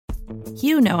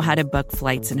You know how to book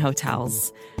flights and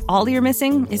hotels. All you're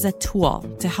missing is a tool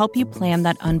to help you plan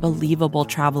that unbelievable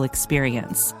travel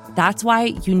experience. That's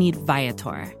why you need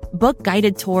Viator. Book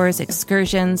guided tours,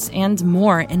 excursions, and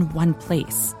more in one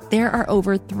place. There are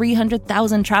over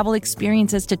 300,000 travel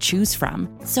experiences to choose from,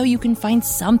 so you can find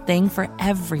something for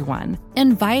everyone.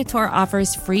 And Viator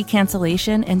offers free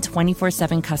cancellation and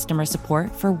 24/7 customer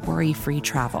support for worry-free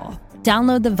travel.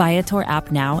 Download the Viator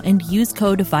app now and use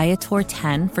code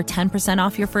Viator10 for 10%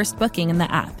 off your first booking in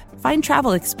the app. Find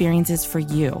travel experiences for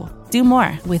you. Do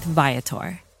more with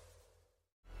Viator.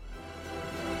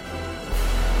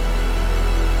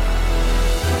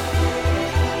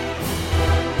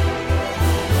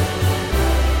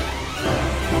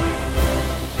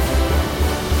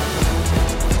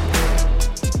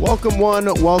 Welcome one,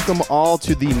 welcome all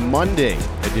to the Monday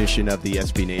edition of the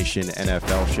SB Nation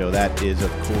NFL show. That is,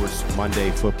 of course,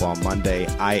 Monday Football Monday.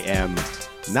 I am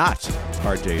not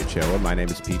RJ Ochoa. My name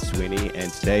is Pete Sweeney,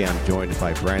 and today I'm joined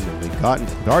by Brandon Lee Cotton.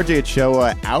 With RJ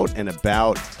Ochoa out and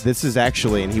about, this is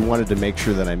actually, and he wanted to make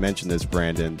sure that I mentioned this,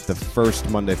 Brandon, the first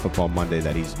Monday Football Monday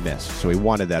that he's missed. So he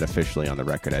wanted that officially on the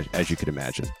record, as you could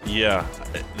imagine. Yeah,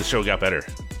 the show got better.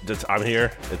 I'm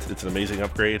here. It's an amazing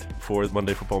upgrade for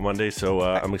Monday Football Monday, so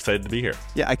I'm excited to be here.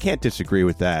 Yeah, I can't disagree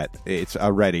with that. It's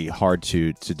already hard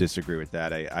to disagree with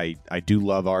that. I do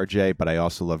love RJ, but I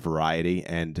also love variety,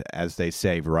 and as they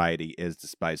say, variety is the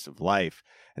spice of life.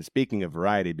 And speaking of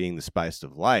variety being the spice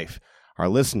of life, our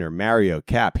listener, Mario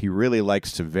Cap, he really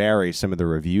likes to vary some of the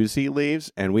reviews he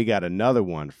leaves, and we got another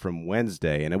one from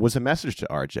Wednesday, and it was a message to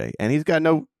RJ, and he's got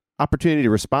no opportunity to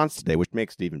respond today, which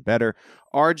makes it even better.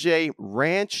 RJ,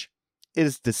 ranch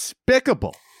is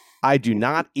despicable. I do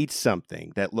not eat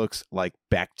something that looks like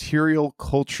bacterial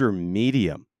culture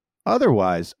medium.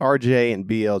 Otherwise, RJ and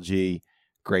BLG,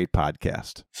 great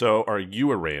podcast. So are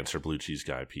you a ranch or blue cheese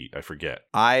guy, Pete? I forget.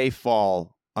 I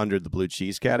fall under the blue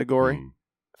cheese category.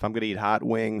 If I'm going to eat hot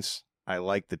wings, I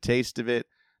like the taste of it.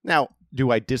 Now, do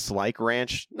I dislike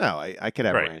ranch? No, I could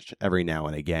have ranch every now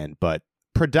and again, but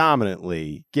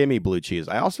predominantly, give me blue cheese.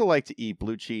 I also like to eat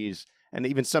blue cheese and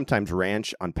even sometimes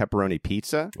ranch on pepperoni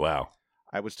pizza. Wow.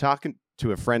 I was talking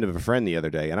to a friend of a friend the other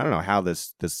day, and I don't know how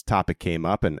this topic came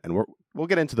up, and we'll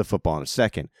get into the football in a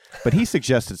second, but he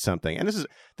suggested something, and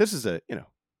this is a,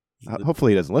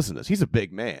 hopefully he doesn't listen to this. He's a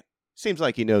big man. Seems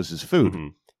like he knows his food. Mm-hmm.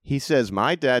 He says,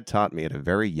 my dad taught me at a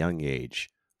very young age,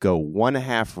 go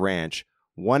 1/2 ranch,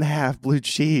 1/2 blue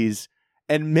cheese,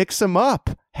 and mix them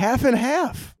up, half and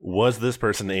half. Was this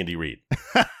person Andy Reid?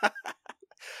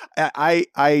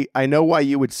 I know why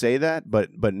you would say that,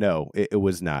 but no, it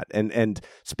was not. And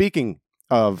speaking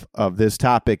of this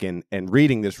topic and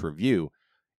reading this review,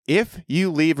 if you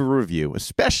leave a review,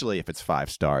 especially if it's 5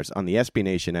 stars on the SB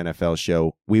Nation NFL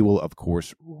show, we will, of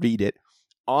course, read it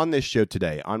on this show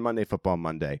today, on Monday Football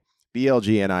Monday.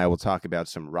 BLG and I will talk about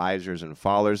some risers and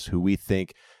fallers who we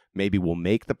think maybe will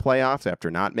make the playoffs after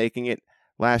not making it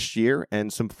last year,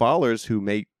 and some fallers who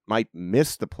might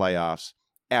miss the playoffs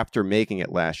after making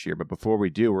it last year. But before we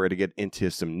do, we're going to get into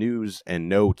some news and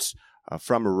notes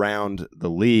from around the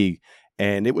league.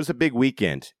 And it was a big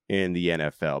weekend in the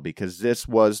NFL because this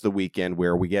was the weekend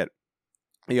where we get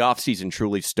the offseason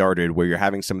truly started, where you're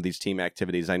having some of these team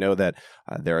activities. I know that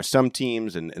there are some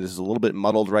teams, and this is a little bit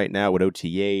muddled right now with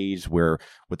OTAs, where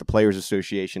with the Players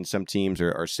Association, some teams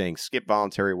are saying skip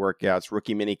voluntary workouts.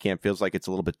 Rookie minicamp feels like it's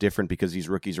a little bit different because these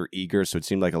rookies are eager. So it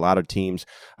seemed like a lot of teams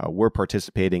were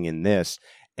participating in this.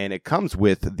 And it comes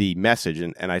with the message,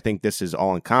 and I think this is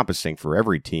all-encompassing for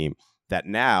every team, that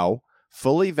now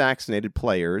fully vaccinated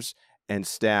players and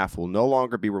staff will no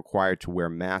longer be required to wear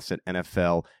masks at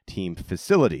NFL team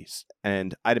facilities.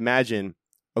 And I'd imagine,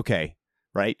 okay,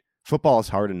 right, football is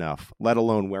hard enough, let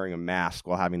alone wearing a mask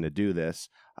while having to do this.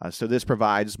 So this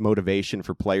provides motivation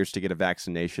for players to get a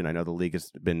vaccination. I know the league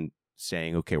has been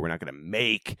saying, okay, we're not going to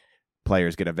make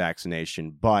players get a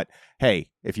vaccination, but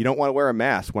hey, if you don't want to wear a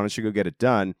mask, why don't you go get it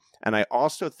done? And I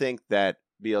also think that,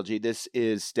 BLG, this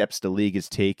is steps the league is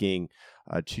taking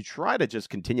to try to just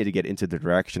continue to get into the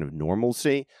direction of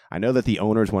normalcy. I know that the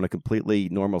owners want a completely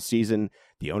normal season.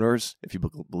 The owners, if you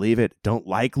believe it, don't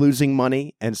like losing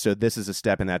money. And so this is a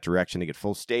step in that direction to get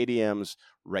full stadiums,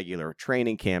 regular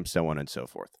training camps, so on and so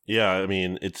forth. Yeah, I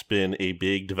mean, it's been a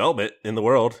big development in the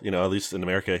world, at least in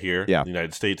America here, the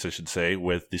United States, I should say,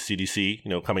 with the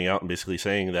CDC, coming out and basically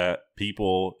saying that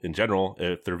people in general,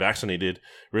 if they're vaccinated,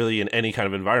 really in any kind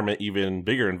of environment, even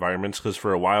bigger environments, because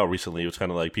for a while recently, it was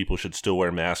kind of like people should still still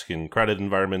wear masks in crowded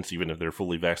environments, even if they're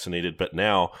fully vaccinated. But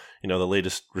now, the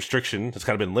latest restriction has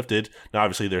kind of been lifted. Now,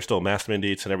 obviously, there's still mask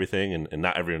mandates and everything, and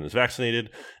not everyone is vaccinated.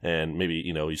 And maybe,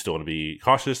 you still want to be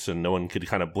cautious, and no one could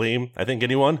kind of blame, I think,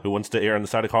 anyone who wants to err on the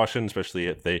side of caution, especially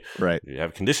if they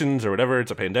have conditions or whatever.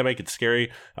 It's a pandemic. It's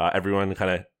scary. Everyone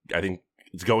kind of, I think,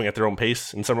 it's going at their own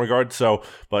pace in some regard. So,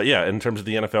 but yeah, in terms of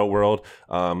the NFL world,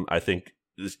 I think,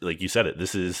 like you said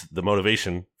this is the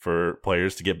motivation for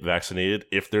players to get vaccinated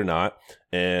if they're not.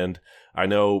 And I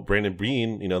know Brandon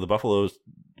Beane, the Buffalo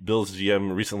Bills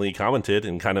GM, recently commented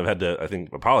and kind of had to, I think,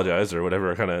 apologize or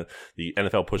whatever. Kind of the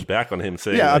NFL pushed back on him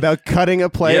saying, about cutting a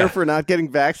player for not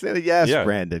getting vaccinated. Yes,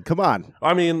 Brandon, come on.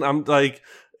 I mean, I'm like,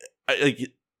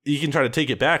 you can try to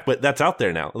take it back, but that's out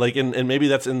there now. Like, and maybe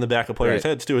that's in the back of players'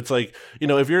 heads too. It's like,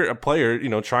 if you're a player,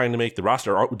 trying to make the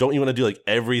roster, don't you want to do like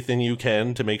everything you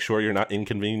can to make sure you're not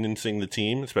inconveniencing the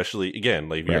team, especially again,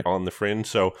 like you're on the fringe.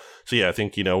 So yeah, I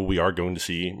think, we are going to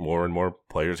see more and more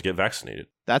players get vaccinated.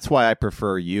 That's why I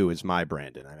prefer you as my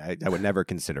Brandon. I would never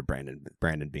consider Brandon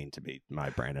Beane to be my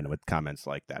Brandon with comments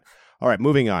like that. All right,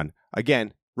 moving on.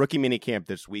 Again, rookie minicamp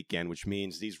this weekend, which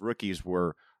means these rookies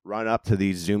were run up to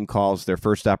these Zoom calls, their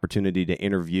first opportunity to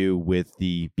interview with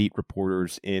the beat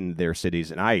reporters in their cities.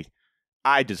 And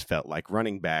I just felt like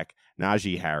running back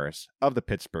Najee Harris of the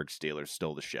Pittsburgh Steelers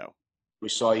stole the show. We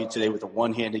saw you today with a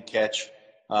one-handed catch.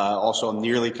 Also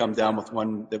nearly come down with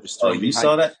one that was thrown behind. You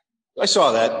saw that? I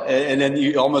saw that. And then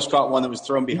you almost caught one that was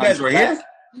thrown behind. You guys were here?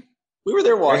 We were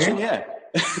there watching, yeah.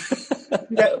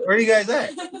 Where are you guys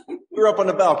at? We were up on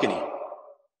the balcony.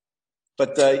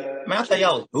 But man, I thought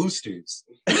y'all was boosters.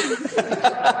 What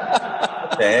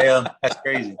the hell? That's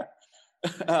crazy.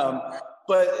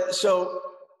 But so,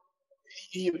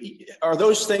 are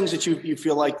those things that you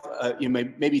feel like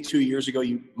maybe 2 years ago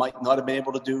you might not have been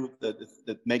able to do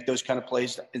that make those kind of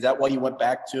plays? Is that why you went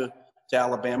back to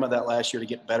Alabama that last year to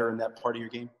get better in that part of your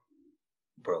game?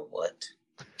 Bro, what?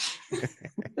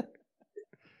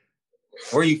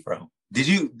 Where are you from? Did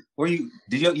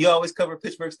you always cover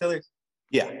Pittsburgh Steelers?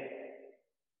 Yeah.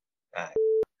 All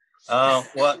right.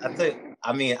 Well,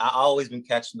 I've always been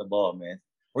catching the ball, man.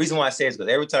 The reason why I say it is because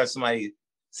every time somebody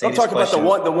say I'm talking about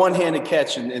the one-handed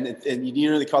catch, and you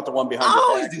nearly caught the one behind. I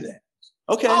always do that.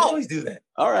 Okay. I always do that.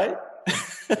 All right.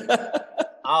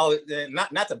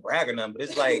 Not to brag or nothing, but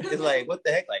it's like what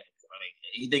the heck? Like,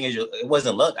 you think it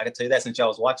wasn't luck? I can tell you that since y'all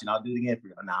was watching. I'll do it again for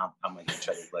you. Nah, I'm gonna get in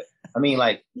trouble. But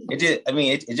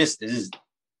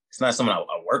it's not something I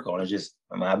work on. It's just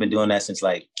I've been doing that since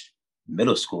like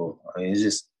middle school. It's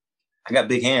just I got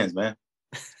big hands, man.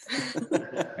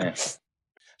 Yeah.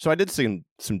 So I did some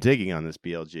digging on this,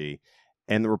 BLG,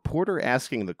 and the reporter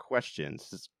asking the questions,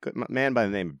 this man by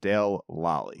the name of Dale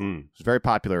Lally, who's very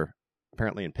popular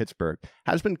apparently in Pittsburgh,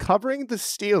 has been covering the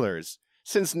Steelers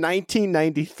since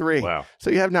 1993. Wow. So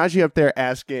you have Najee up there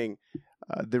asking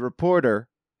the reporter,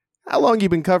 how long have you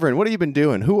been covering? What have you been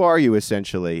doing? Who are you,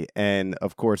 essentially? And,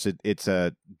 of course, it's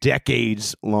a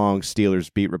decades-long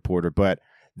Steelers beat reporter. But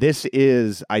this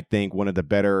is, I think, one of the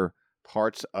better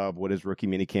parts of what is rookie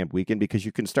minicamp weekend, because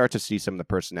you can start to see some of the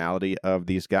personality of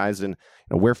these guys. And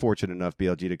we're fortunate enough,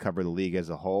 BLG, to cover the league as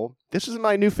a whole. This is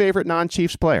my new favorite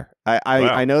non-Chiefs player.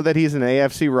 I know that he's an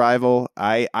AFC rival.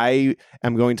 I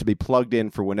am going to be plugged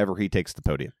in for whenever he takes the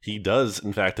podium. He does,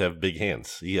 in fact, have big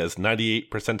hands. He has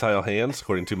 98 percentile hands,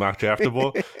 according to Mock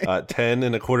Draftable, 10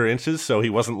 1/4 inches, so he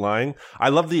wasn't lying. I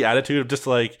love the attitude of just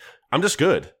like, I'm just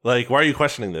good. Like, why are you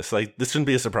questioning this? Like, this shouldn't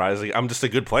be a surprise. Like, I'm just a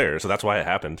good player, so that's why it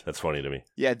happened. That's funny to me.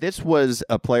 Yeah, this was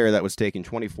a player that was taken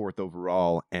 24th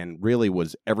overall and really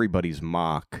was everybody's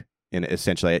mock. And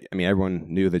essentially, everyone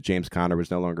knew that James Conner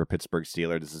was no longer a Pittsburgh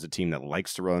Steeler. This is a team that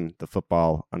likes to run the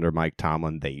football under Mike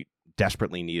Tomlin. They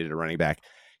desperately needed a running back.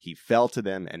 He fell to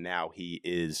them, and now he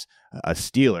is a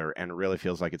Steeler, and really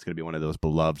feels like it's going to be one of those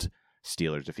beloved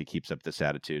Steelers if he keeps up this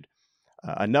attitude.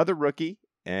 Another rookie,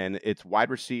 and it's wide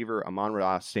receiver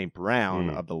Amon-Ra St. Brown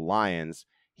of the Lions.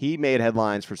 He made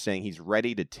headlines for saying he's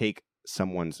ready to take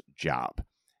someone's job.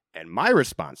 And my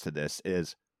response to this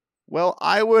is, well,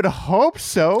 I would hope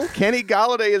so. Kenny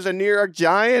Golladay is a New York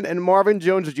Giant, and Marvin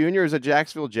Jones Jr. is a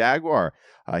Jacksonville Jaguar.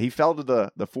 He fell to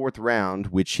the fourth round,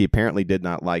 which he apparently did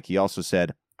not like. He also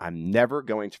said, I'm never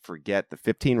going to forget the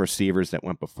 15 receivers that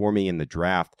went before me in the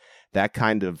draft. That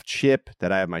kind of chip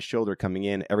that I have my shoulder coming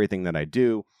in, everything that I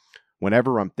do.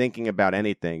 Whenever I'm thinking about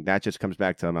anything, that just comes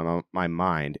back to my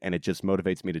mind, and it just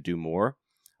motivates me to do more.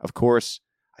 Of course,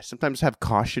 I sometimes have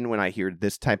caution when I hear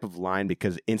this type of line,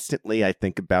 because instantly I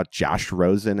think about Josh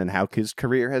Rosen and how his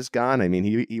career has gone. I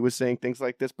mean, he was saying things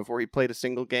like this before he played a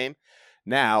single game.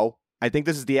 Now, I think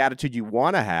this is the attitude you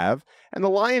want to have. And the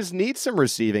Lions need some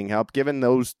receiving help, given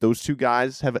those two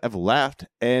guys have left.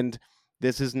 And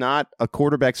this is not a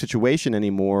quarterback situation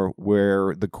anymore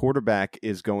where the quarterback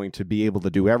is going to be able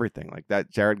to do everything like that.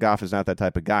 Jared Goff is not that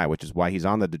type of guy, which is why he's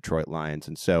on the Detroit Lions.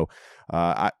 And so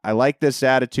I like this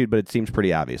attitude, but it seems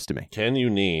pretty obvious to me. Can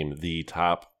you name the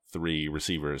top 3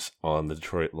 receivers on the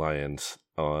Detroit Lions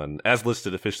as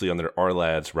listed officially on their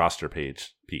Our-Lads roster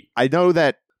page, Pete? I know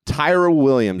that Tyrell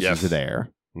Williams is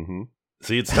there. Mm-hmm.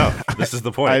 See, it's tough. This is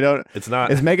the point. It's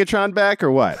not. Is Megatron back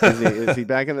or what? Is he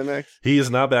back in the mix? He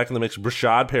is not back in the mix.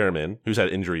 Rashad Perriman, who's had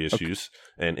injury issues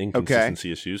and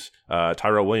inconsistency issues.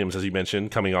 Tyrell Williams, as you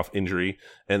mentioned, coming off injury.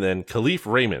 And then Khalif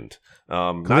Raymond.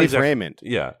 Raymond.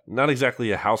 Yeah, not exactly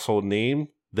a household name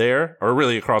there, or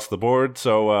really across the board.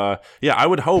 So, I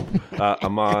would hope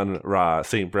Amon-Ra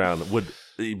St. Brown would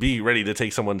be ready to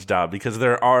take someone's job, because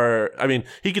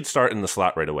he could start in the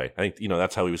slot right away. I think,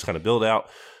 that's how he was kind of built out.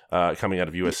 Coming out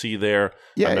of USC there.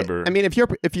 Yeah,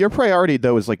 if your priority,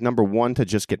 though, is like number one to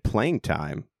just get playing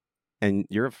time, and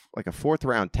you're like a 4th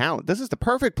round talent, this is the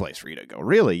perfect place for you to go,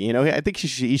 really. I think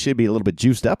he should be a little bit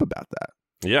juiced up about that.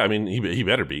 Yeah, he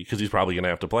better be, because he's probably going to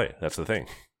have to play. That's the thing.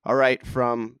 All right,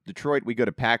 from Detroit, we go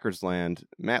to Packers land.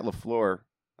 Matt LaFleur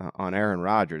on Aaron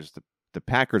Rodgers. The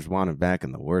Packers want him back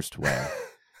in the worst way.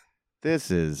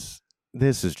 This is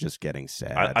just getting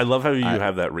sad. I love how you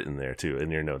have that written there, too,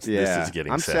 in your notes. Yeah, this is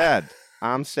getting sad.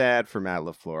 I'm sad for Matt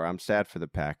LaFleur. I'm sad for the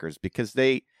Packers, because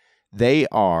they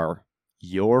are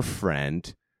your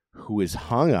friend who is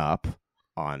hung up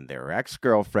on their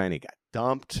ex-girlfriend. He got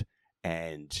dumped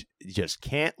and just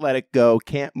can't let it go,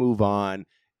 can't move on,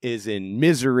 is in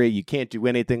misery. You can't do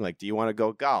anything. Like, do you want to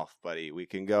go golf, buddy? We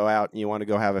can go out, and you want to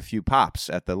go have a few pops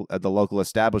at the local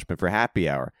establishment for happy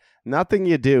hour. Nothing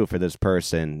you do for this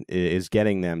person is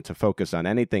getting them to focus on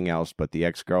anything else but the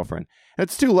ex-girlfriend. And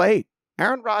it's too late.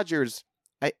 Aaron Rodgers,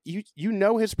 you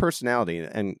know his personality,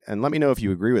 and let me know if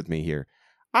you agree with me here.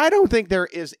 I don't think there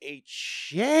is a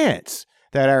chance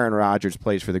that Aaron Rodgers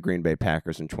plays for the Green Bay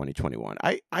Packers in 2021.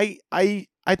 I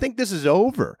think this is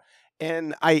over.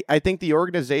 And I think the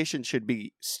organization should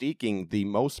be seeking the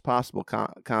most possible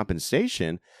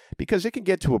compensation, because it can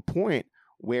get to a point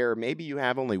where maybe you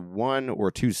have only 1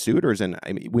 or 2 suitors, and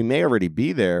we may already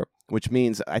be there, which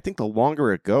means I think the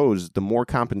longer it goes, the more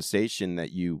compensation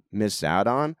that you miss out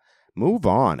on. Move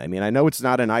on. I know it's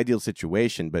not an ideal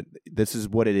situation, but this is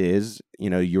what it is.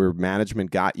 Your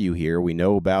management got you here. We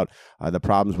know about the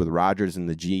problems with Rodgers and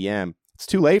the GM. It's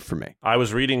too late for me. I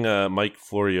was reading Mike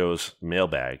Florio's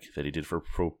mailbag that he did for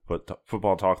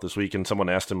Football Talk this week, and someone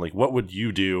asked him, what would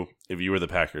you do if you were the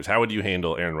Packers? How would you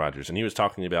handle Aaron Rodgers? And he was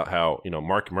talking about how,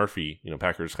 Mark Murphy,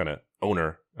 Packers kind of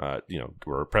owner,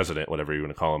 or president, whatever you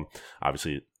want to call him.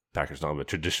 Obviously, Packers don't have a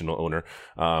traditional owner,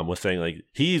 was saying,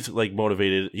 he's,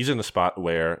 motivated. He's in a spot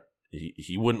where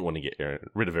he wouldn't want to get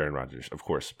rid of Aaron Rodgers, of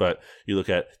course. But you look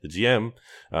at the GM,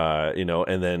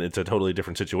 and then it's a totally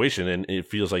different situation. And it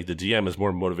feels like the GM has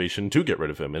more motivation to get rid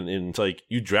of him. And it's like,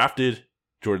 you drafted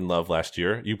Jordan Love last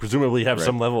year. You presumably have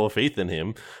some level of faith in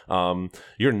him.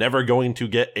 You're never going to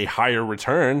get a higher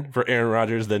return for Aaron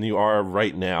Rodgers than you are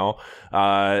right now.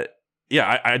 I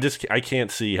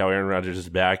can't see how Aaron Rodgers is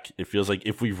back. It feels like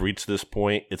if we've reached this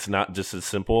point, it's not just as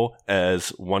simple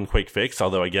as one quick fix.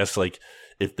 Although I guess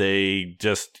if they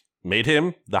just made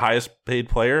him the highest paid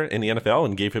player in the NFL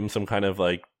and gave him some kind of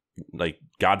like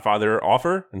Godfather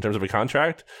offer in terms of a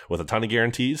contract with a ton of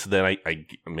guarantees, then I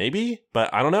maybe,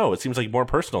 but I don't know. It seems like more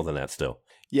personal than that still.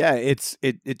 Yeah,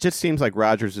 it just seems like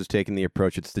Rodgers is taking the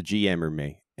approach, it's the GM or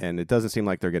me. And it doesn't seem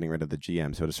like they're getting rid of the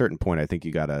GM. So at a certain point, I think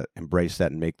you got to embrace that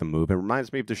and make the move. It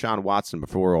reminds me of Deshaun Watson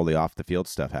before all the off-the-field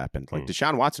stuff happened.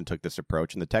 Deshaun Watson took this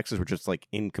approach, and the Texans were just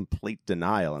in complete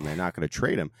denial, and they're not going to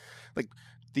trade him.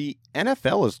 The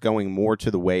NFL is going more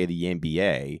to the way of the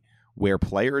NBA, where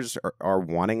players are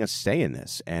wanting a say in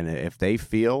this. And if they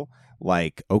feel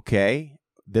like, okay,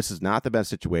 this is not the best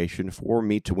situation for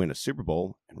me to win a Super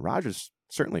Bowl, and Rodgers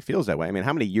certainly feels that way.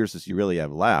 How many years does he really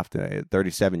have left?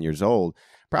 37 years old.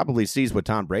 Probably sees what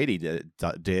Tom Brady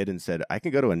did and said, I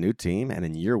can go to a new team and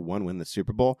in year 1 win the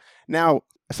Super Bowl. Now,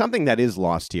 something that is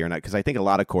lost here, and because I think a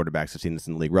lot of quarterbacks have seen this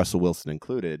in the league, Russell Wilson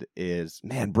included, is,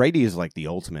 man, Brady is like the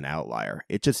ultimate outlier.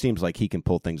 It just seems like he can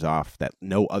pull things off that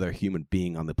no other human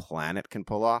being on the planet can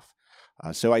pull off.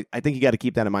 So I think you got to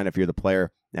keep that in mind if you're the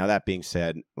player. Now, that being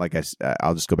said,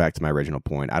 I'll just go back to my original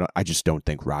point. I just don't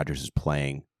think Rodgers is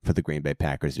playing for the Green Bay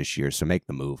Packers this year, so make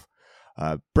the move.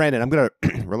 Brandon, I'm going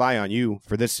to rely on you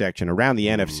for this section around the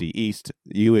NFC East.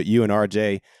 You and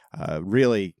RJ,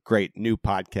 really great new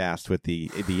podcast with the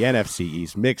NFC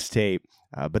East mixtape,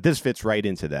 but this fits right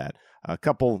into that. A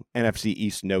couple NFC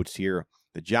East notes here.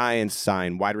 The Giants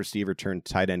signed wide receiver turned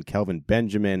tight end Kelvin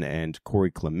Benjamin and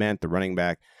Corey Clement, the running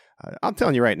back. I'm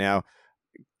telling you right now,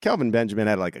 Kelvin Benjamin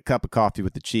had like a cup of coffee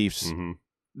with the Chiefs. Mm-hmm.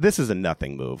 This is a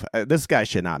nothing move. This guy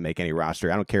should not make any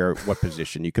roster. I don't care what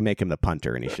position. You can make him the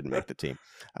punter, and he shouldn't make the team.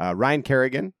 Ryan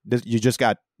Kerrigan, you just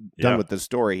got done with this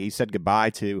story. He said goodbye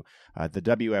to the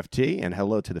WFT and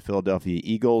hello to the Philadelphia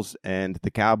Eagles, and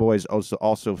the Cowboys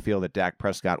also feel that Dak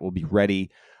Prescott will be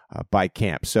ready by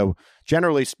camp. So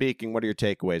generally speaking, what are your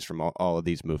takeaways from all of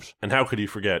these moves? And how could you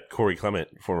forget Corey Clement,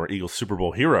 former Eagles Super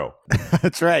Bowl hero?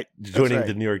 That's right. Joining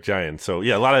the New York Giants. So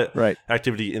yeah, a lot of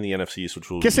activity in the NFC East,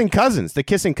 which will the kissing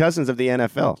cousins of the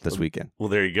NFL this weekend. Well,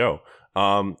 there you go.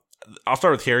 I'll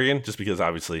start with Kerrigan, just because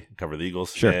obviously I cover the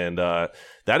Eagles. Sure. And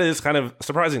that is kind of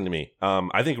surprising to me.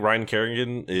 I think Ryan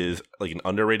Kerrigan is like an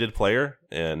underrated player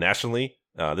nationally.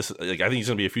 I think he's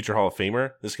going to be a future Hall of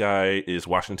Famer. This guy is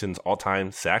Washington's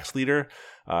all-time sacks leader.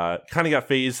 Kind of got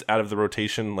phased out of the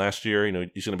rotation last year. You know,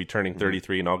 he's going to be turning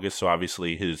 33 in August, so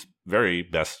obviously his very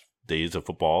best days of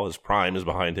football, his prime is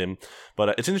behind him.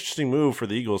 But it's an interesting move for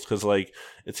the Eagles because, like,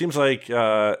 it seems like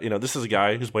this is a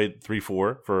guy who's played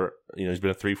 3-4 for he's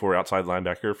been a 3-4 outside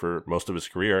linebacker for most of his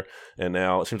career, and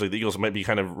now it seems like the Eagles might be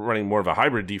kind of running more of a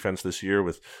hybrid defense this year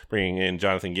with bringing in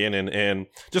Jonathan Gannon. And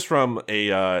just from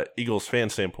a Eagles fan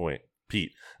standpoint,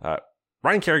 Pete,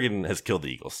 Ryan Kerrigan has killed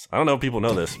the Eagles. I don't know if people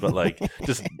know this, but like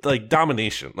just like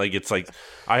domination. Like it's like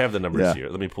I have the numbers here.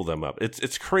 Let me pull them up.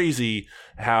 It's crazy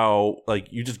how like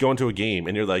you just go into a game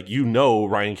and you're like,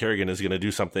 Ryan Kerrigan is going to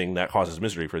do something that causes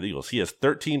misery for the Eagles. He has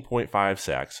 13.5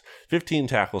 sacks, 15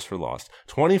 tackles for loss,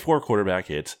 24 quarterback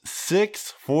hits,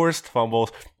 6 forced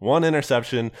fumbles, 1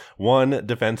 interception, 1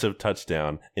 defensive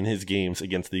touchdown in his games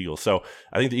against the Eagles. So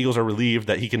I think the Eagles are relieved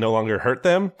that he can no longer hurt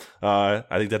them. I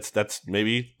think that's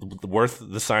maybe worth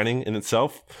the signing in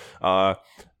itself.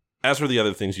 As for the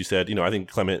other things you said, I think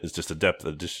Clement is just a depth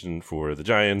addition for the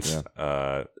Giants.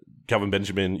 Kelvin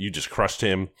Benjamin, you just crushed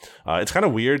him. It's kind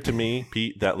of weird to me,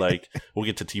 Pete, that like we'll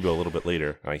get to Tebow a little bit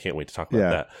later. I can't wait to talk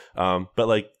about that. But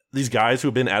like these guys who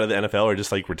have been out of the NFL are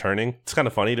just like returning. It's kind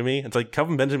of funny to me. It's like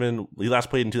Kelvin Benjamin, he last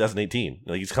played in 2018.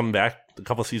 Like he's coming back a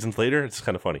couple seasons later. It's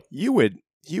kind of funny. You would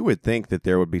think that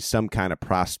there would be some kind of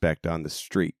prospect on the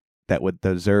street that would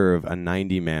deserve a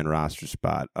 90-man roster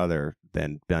spot other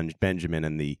than Benjamin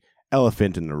and the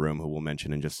elephant in the room, who we'll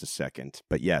mention in just a second.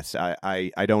 But yes,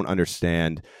 I don't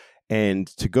understand. And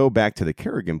to go back to the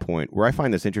Kerrigan point, where I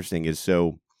find this interesting is,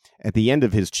 so at the end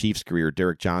of his Chiefs career,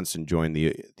 Derek Johnson joined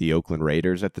the Oakland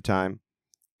Raiders at the time,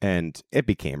 and it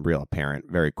became real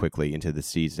apparent very quickly into the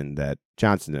season that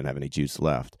Johnson didn't have any juice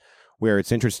left. Where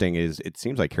it's interesting is it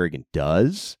seems like Kerrigan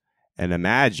does. And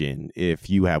imagine if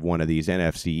you have one of these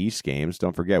NFC East games.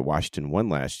 Don't forget, Washington won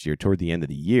last year toward the end of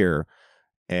the year,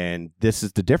 and this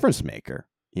is the difference maker.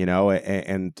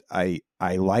 And I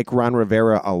like Ron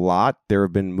Rivera a lot. There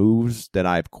have been moves that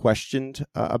I've questioned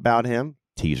about him.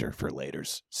 Teaser for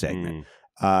later's segment.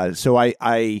 So I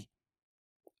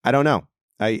don't know.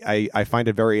 I find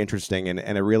it very interesting, and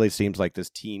it really seems like this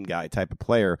team guy type of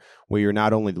player where you're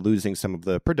not only losing some of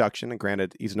the production, and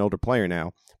granted he's an older player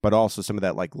now, but also some of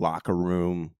that like locker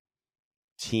room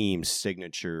team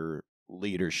signature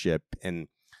leadership. And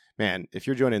man, if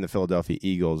you're joining the Philadelphia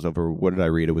Eagles over, what did I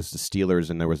read? It was the Steelers,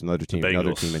 and there was another team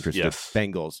interested. Yes.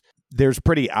 Bengals. There's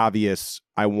pretty obvious,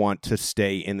 I want to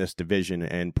stay in this division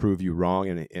and prove you wrong.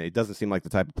 And it doesn't seem like the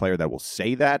type of player that will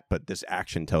say that, but this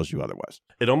action tells you otherwise.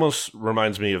 It almost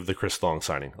reminds me of the Chris Long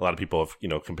signing. A lot of people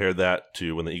have, compared that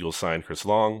to when the Eagles signed Chris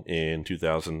Long in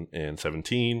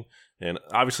 2017. And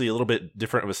obviously a little bit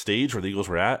different of a stage where the Eagles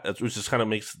were at, which just kind of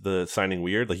makes the signing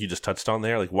weird. Like you just touched on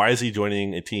there. Like, why is he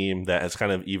joining a team that has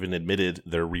kind of even admitted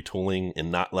they're retooling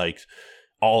and not like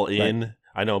all in? Right.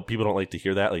 I know people don't like to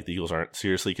hear that. Like the Eagles aren't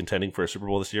seriously contending for a Super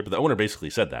Bowl this year, but the owner basically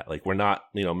said that. Like we're not,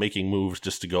 making moves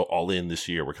just to go all in this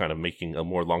year. We're kind of making a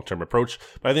more long-term approach.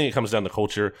 But I think it comes down to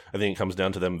culture. I think it comes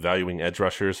down to them valuing edge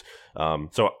rushers.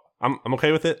 So I'm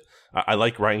okay with it. I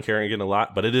like Ryan Kerrigan a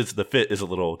lot, but the fit is a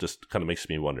little, just kind of makes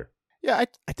me wonder. Yeah,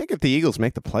 I think if the Eagles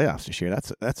make the playoffs this year,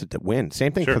 that's a win.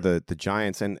 Same thing for the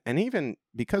Giants, and even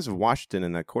because of Washington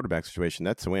and that quarterback situation,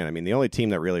 that's a win. I mean, the only team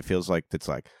that really feels like it's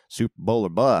like Super Bowl or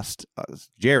bust is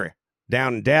Jerry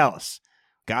down in Dallas.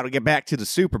 Got to get back to the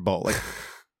Super Bowl. Like,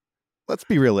 let's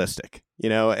be realistic,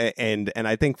 And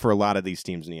I think for a lot of these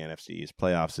teams in the NFC,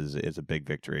 playoffs is a big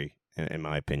victory, in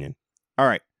my opinion. All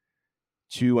right,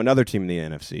 to another team in the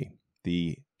NFC,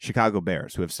 the Chicago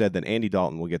Bears, who have said that Andy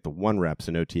Dalton will get the 1 reps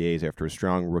in OTAs after a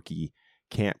strong rookie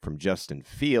camp from Justin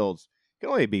Fields. It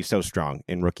can only be so strong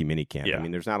in rookie minicamp. Yeah. I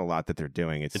mean, there's not a lot that they're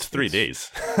doing. It's 3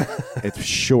 days. It's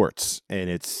shorts, and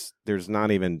there's not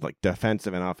even like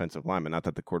defensive and offensive linemen. Not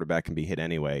that the quarterback can be hit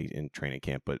anyway in training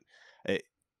camp, but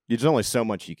there's only so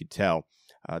much you could tell.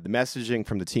 The messaging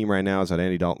from the team right now is that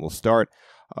Andy Dalton will start.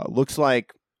 Looks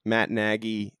like Matt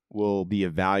Nagy will be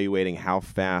evaluating how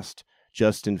fast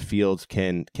Justin Fields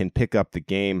can pick up the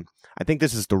game. I think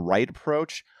this is the right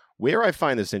approach. Where I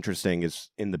find this interesting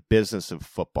is in the business of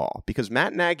football, because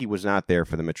Matt Nagy was not there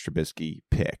for the Mitch Trubisky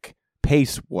pick.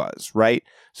 Pace was, right?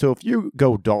 So if you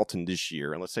go Dalton this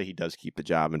year, and let's say he does keep the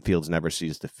job and Fields never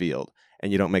sees the field,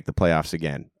 and you don't make the playoffs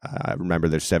again, remember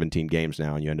there's 17 games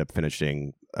now, and you end up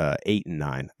finishing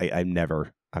 8-9. I'm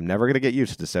never going to get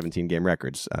used to 17-game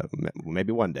records.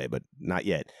 Maybe one day, but not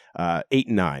yet.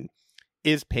 8-9.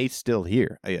 Is Pace still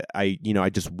here? I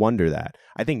just wonder that.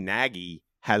 I think Nagy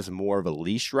has more of a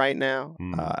leash right now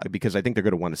because I think they're going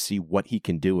to want to see what he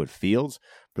can do with Fields.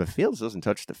 But if Fields doesn't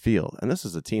touch the field, and this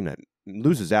is a team that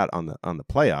loses out on the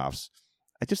playoffs,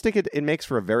 I just think it makes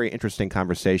for a very interesting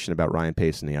conversation about Ryan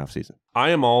Pace in the offseason.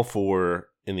 I am all for,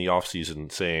 in the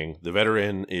offseason, saying the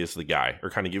veteran is the guy,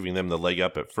 or kind of giving them the leg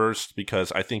up at first,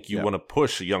 because I think you want to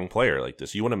push a young player like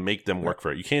this. You want to make them work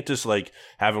for it. You can't just like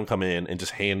have them come in and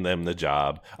just hand them the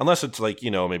job, unless it's like,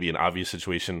 maybe an obvious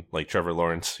situation like Trevor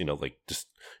Lawrence, like just,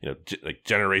 like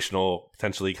generational,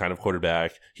 potentially kind of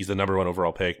quarterback. He's the number 1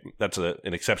 overall pick. That's an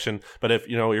exception. But if,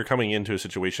 you're coming into a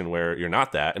situation where you're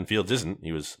not that, and Fields isn't,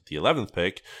 he was the 11th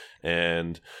pick.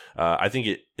 And I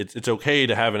think it's okay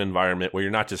to have an environment where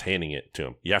you're not just handing it to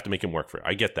him. You have to make him work for it.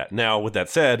 I get that. Now, with that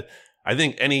said, I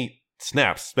think any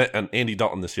snaps spent on Andy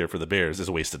Dalton this year for the Bears is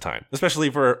a waste of time, especially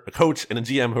for a coach and a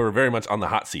GM who are very much on the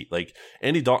hot seat. Like,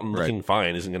 Andy Dalton looking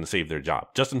fine isn't going to save their job.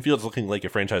 Justin Fields looking like a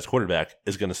franchise quarterback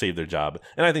is going to save their job,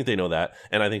 and I think they know that,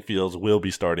 and I think Fields will be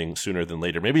starting sooner than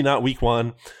later. Maybe not week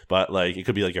 1, but like it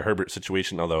could be like a Herbert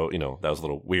situation, although, that was a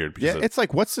little weird. It's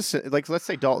like, let's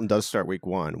say Dalton does start week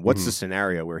 1. What's the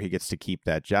scenario where he gets to keep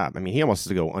that job? I mean, he almost has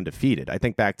to go undefeated. I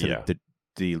think back to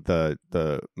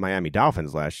the Miami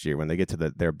Dolphins last year when they get to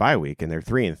their bye week and they're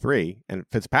 3-3, and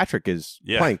Fitzpatrick is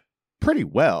playing pretty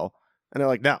well, and they're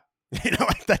like, no,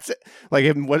 that's it. Like,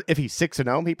 if he's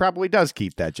 6-0, he probably does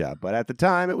keep that job. But at the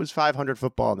time, it was 500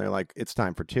 football, and they're like, it's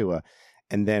time for Tua.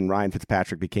 And then Ryan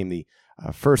Fitzpatrick became the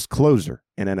first closer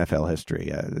in NFL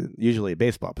history, usually a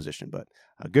baseball position, but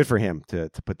good for him to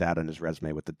put that on his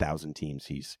resume with the 1,000 teams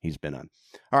he's been on.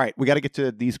 All right, we got to get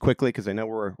to these quickly because I know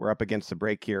we're up against the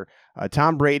break here.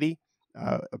 Tom Brady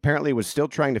apparently was still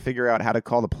trying to figure out how to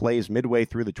call the plays midway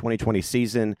through the 2020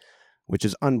 season, which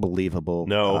is unbelievable.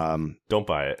 No, don't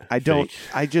buy it. I don't.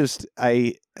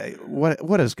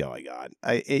 What is going on?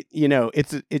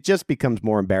 It just becomes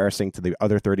more embarrassing to the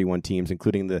other 31 teams,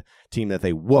 including the team that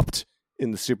they whooped in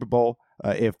the Super Bowl.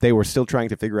 If they were still trying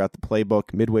to figure out the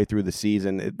playbook midway through the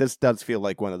season, this does feel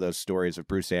like one of those stories of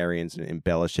Bruce Arians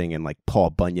embellishing and like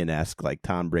Paul Bunyan-esque, like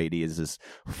Tom Brady is this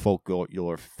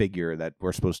folklore figure that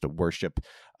we're supposed to worship.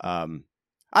 I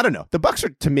don't know. The Bucs are,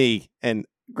 to me, and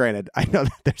granted, I know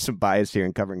that there's some bias here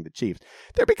in covering the Chiefs,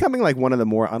 they're becoming like one of the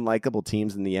more unlikable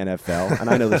teams in the NFL. And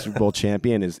I know the Super Bowl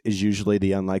champion is usually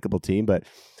the unlikable team, but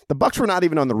the Bucs were not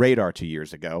even on the radar 2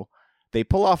 years ago. They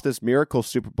pull off this miracle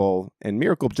Super Bowl, and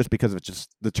miracle just because of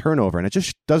just the turnover, and it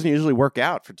just doesn't usually work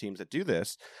out for teams that do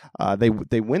this.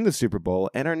 They win the Super Bowl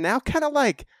and are now kind of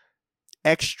like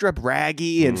extra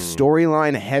braggy and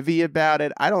storyline heavy about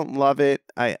it. I don't love it.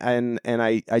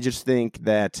 I just think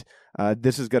that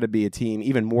this is going to be a team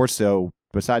even more so,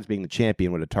 besides being the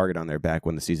champion, with a target on their back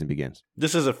when the season begins.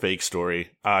 This is a fake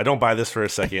story. I don't buy this for a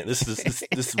second.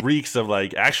 This reeks of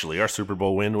like, actually, our Super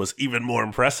Bowl win was even more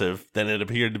impressive than it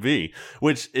appeared to be,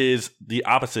 which is the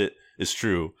opposite is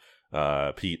true,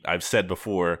 Pete. I've said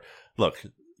before, look,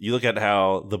 you look at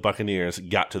how the Buccaneers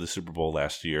got to the Super Bowl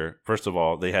last year. First of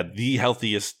all, they had the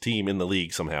healthiest team in the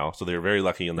league somehow, so they were very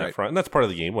lucky on that front. And that's part of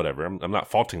the game, whatever. I'm not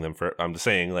faulting them for it. I'm just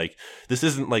saying, like, this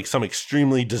isn't like some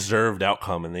extremely deserved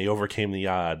outcome and they overcame the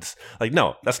odds. Like,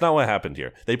 no, that's not what happened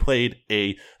here. They played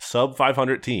a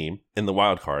sub-500 team in the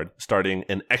wild card, starting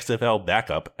an XFL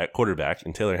backup at quarterback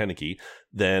in Taylor Heineke.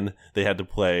 Then they had to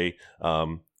play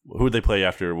who would they play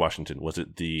after Washington? Was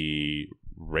it the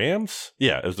Rams?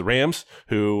 Yeah, it was the Rams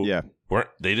who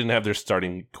they didn't have their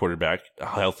starting quarterback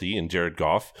healthy in Jared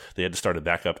Goff. They had to start a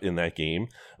backup in that game.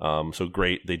 So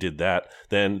great, they did that.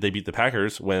 Then they beat the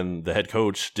Packers when the head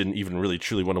coach didn't even really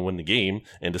truly want to win the game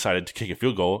and decided to kick a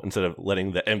field goal instead of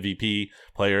letting the MVP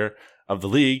player of the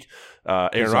league,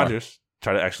 Aaron Rodgers.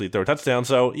 try to actually throw a touchdown.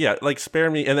 So yeah, like spare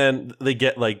me. And then they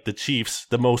get like the Chiefs,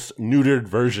 the most neutered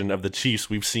version of the Chiefs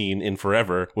we've seen in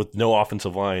forever, with no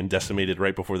offensive line, decimated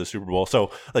right before the Super Bowl.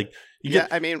 So like,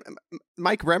 I mean,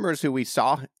 Mike Remmers, who we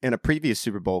saw in a previous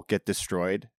Super Bowl get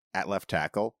destroyed at left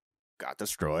tackle, got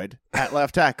destroyed at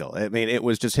left tackle. I mean, it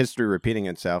was just history repeating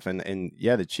itself. And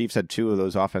yeah, the Chiefs had 2 of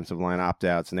those offensive line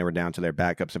opt-outs, and they were down to their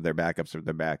backups of their backups of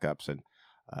their backups. And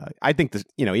I think this,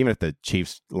 even if the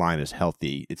Chiefs line is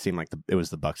healthy, it seemed like it was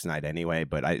the Bucs night anyway.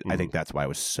 But I think that's why it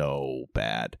was so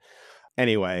bad.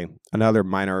 Anyway, another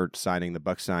minor signing: the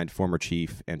Bucs signed former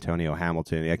Chief Antonio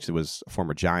Hamilton. He actually was a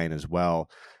former Giant as well.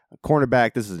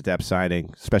 Cornerback. This is a depth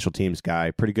signing. Special teams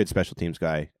guy, pretty good special teams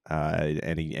guy,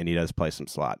 and he does play some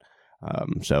slot.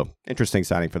 So interesting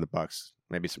signing for the Bucs.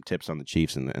 Maybe some tips on the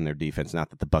Chiefs and their defense. Not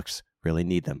that the Bucs really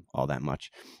need them all that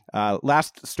much.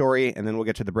 Last story, and then we'll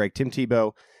get to the break. Tim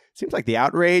Tebow. Seems like the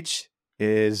outrage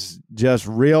is just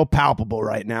real palpable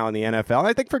right now in the NFL. And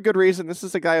I think for good reason. This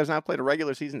is a guy who's not played a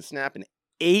regular season snap in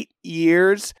 8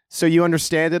 years. So you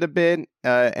understand it a bit.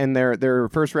 And their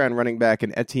first round running back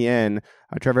in Etienne,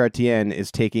 Trevor Etienne,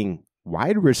 is taking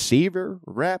wide receiver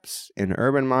reps in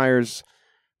Urban Meyer's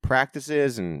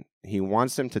practices, and he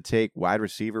wants them to take wide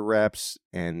receiver reps.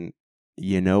 And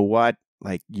you know what?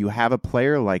 Like, you have a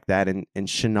player like that in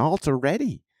Chenault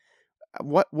already.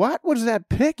 What was that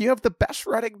pick? You have the best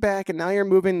running back, and now you're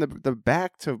moving the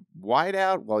back to wide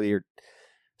out while you're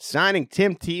signing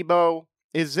Tim Tebow.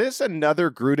 Is this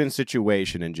another Gruden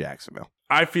situation in Jacksonville?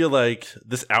 I feel like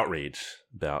this outrage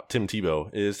about Tim Tebow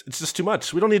it's just too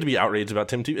much. We don't need to be outraged about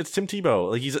Tim Tebow. It's Tim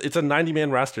Tebow. Like, it's a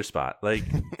 90-man roster spot. Like,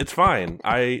 it's fine.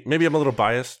 Maybe I'm a little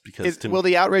biased because will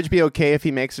the outrage be okay if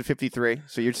he makes it 53?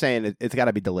 So you're saying it's got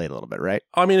to be delayed a little bit, right?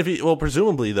 I mean,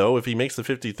 presumably though, if he makes the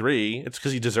 53, it's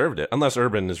because he deserved it. Unless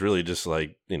Urban is really just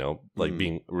like,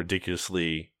 being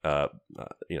ridiculously,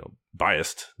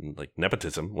 biased, like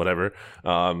nepotism, whatever,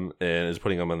 and is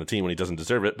putting him on the team when he doesn't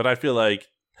deserve it. But I feel like,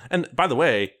 and by the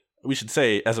way, we should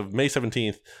say, as of May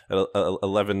 17th at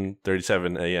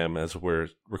 11:37 a.m. as we're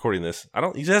recording this,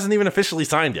 he hasn't even officially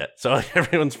signed yet. So like,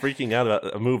 everyone's freaking out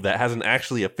about a move that hasn't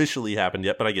actually officially happened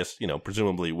yet, but I guess,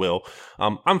 presumably will.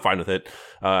 I'm fine with it.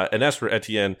 And as for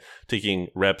Etienne taking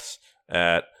reps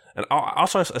and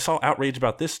also I saw outrage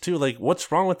about this too. Like,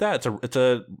 what's wrong with that? It's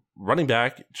a running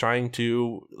back trying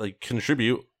to like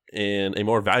contribute in a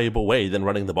more valuable way than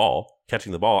running the ball,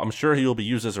 catching the ball. I'm sure he will be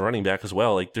used as a running back as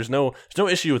well. Like, there's no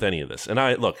issue with any of this. And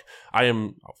I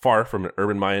am far from an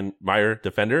Urban Meyer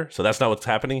defender, so that's not what's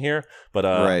happening here. But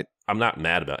right. I'm not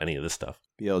mad about any of this stuff.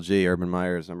 BLG, Urban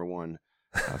Meyer is number one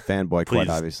fanboy, quite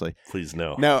obviously. Please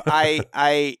no. No,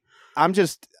 I'm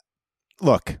just,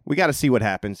 look, we got to see what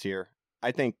happens here.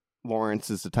 I think Lawrence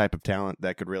is the type of talent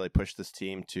that could really push this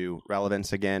team to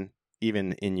relevance again,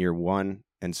 even in year one.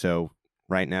 And so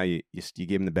right now, you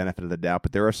give him the benefit of the doubt,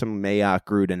 but there are some Mayock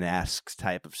Gruden-esque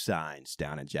type of signs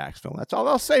down in Jacksonville. That's all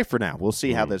I'll say for now. We'll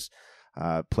see how this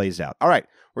plays out. All right,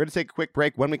 we're going to take a quick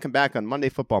break. When we come back on Monday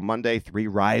Football Monday, 3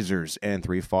 risers and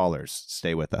 3 fallers.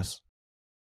 Stay with us.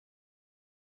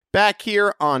 Back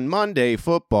here on Monday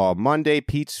Football Monday,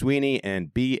 Pete Sweeney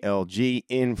and BLG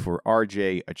in for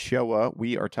RJ Ochoa.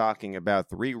 We are talking about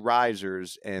 3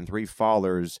 risers and 3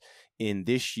 fallers in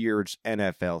this year's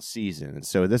NFL season. And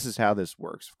so this is how this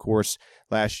works. Of course,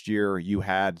 last year you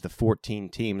had the 14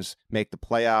 teams make the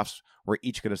playoffs. We're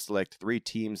each going to select 3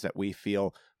 teams that we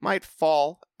feel might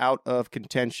fall out of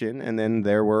contention. And then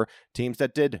there were teams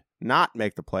that did not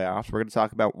make the playoffs. We're going to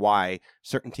talk about why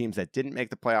certain teams that didn't make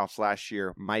the playoffs last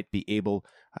year might be able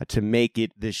to make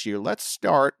it this year. Let's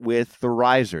start with the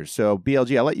risers. So,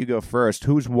 BLG, I'll let you go first.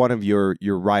 Who's one of your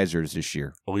risers this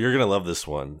year? Well, you're going to love this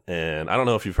one. And I don't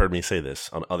know if you've heard me say this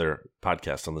on other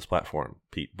podcasts on this platform,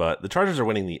 Pete, but the Chargers are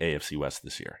winning the AFC West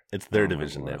this year. It's their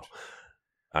division now.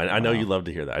 I know you love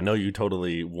to hear that. I know you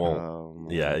totally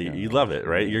won't. You love it,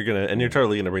 right? You're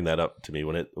totally gonna bring that up to me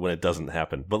when it doesn't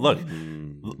happen. But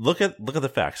look at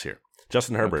the facts here.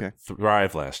 Justin Herbert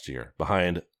thrived last year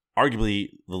behind arguably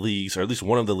the league's, or at least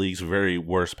one of the league's, very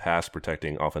worst pass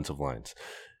protecting offensive lines.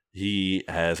 He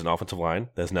has an offensive line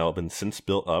that's now been since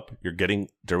built up. You're getting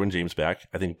Derwin James back.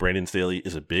 I think Brandon Staley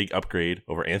is a big upgrade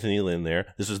over Anthony Lynn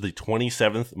there. This is the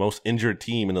 27th most injured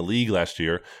team in the league last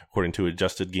year, according to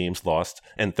adjusted games lost,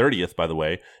 and 30th, by the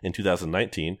way, in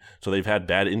 2019. So they've had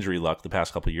bad injury luck the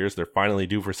past couple of years. They're finally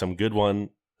due for some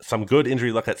good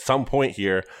injury luck at some point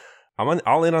here. I'm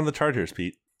all in on the Chargers,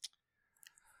 Pete.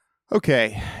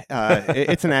 Okay.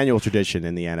 It's an annual tradition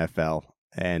in the NFL.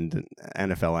 And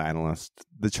NFL analyst,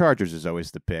 the Chargers is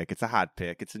always the pick. It's a hot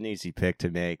pick. It's an easy pick to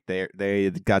make.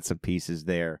 They got some pieces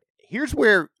there. Here's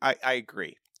where I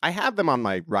agree. I have them on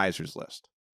my risers list.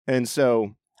 And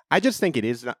so I just think it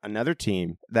is another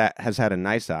team that has had a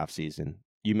nice offseason.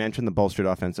 You mentioned the bolstered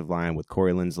offensive line with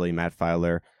Corey Linsley, Matt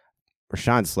Filer,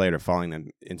 Rashawn Slater falling them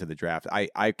into the draft.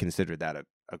 I consider that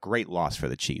a great loss for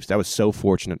the Chiefs. That was so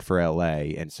fortunate for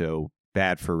LA and so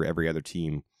bad for every other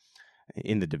team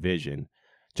in the division.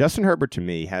 Justin Herbert, to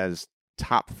me, has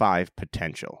top 5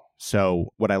 potential.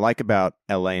 So what I like about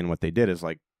LA and what they did is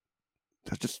like,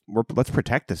 let's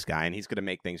protect this guy, and he's going to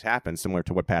make things happen, similar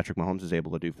to what Patrick Mahomes is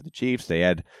able to do for the Chiefs. They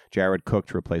had Jared Cook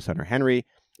to replace Hunter Henry.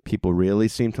 People really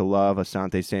seem to love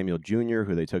Asante Samuel Jr.,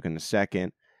 who they took in the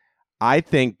second. I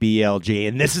think BLG,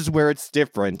 and this is where it's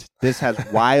different, this has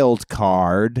wild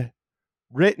card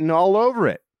written all over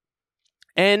it.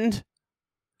 And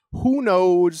who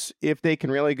knows if they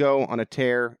can really go on a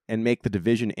tear and make the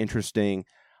division interesting.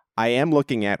 I am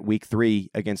looking at week 3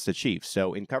 against the Chiefs.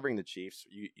 So in covering the Chiefs,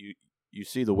 you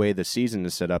see the way the season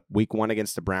is set up. Week 1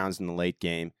 against the Browns in the late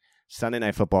game. Sunday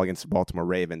Night Football against the Baltimore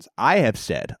Ravens. I have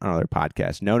said on other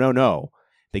podcasts, no.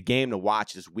 The game to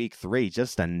watch is week 3.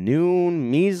 Just a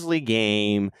noon, measly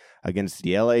game against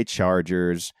the LA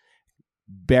Chargers.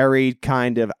 Buried,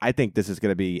 kind of. I think this is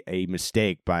going to be a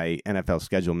mistake by NFL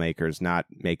schedule makers not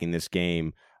making this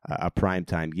game a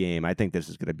primetime game. I think this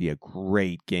is going to be a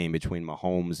great game between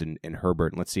Mahomes and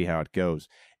Herbert, and let's see how it goes.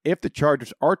 If the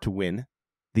Chargers are to win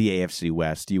the AFC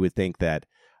West, you would think that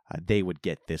they would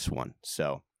get this one.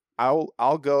 So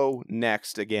I'll go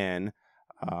next again,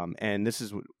 and this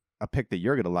is a pick that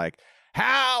you're going to like.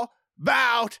 How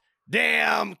about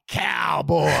damn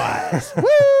Cowboys? Woo!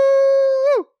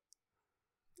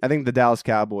 I think the Dallas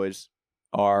Cowboys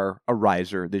are a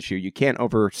riser this year. You can't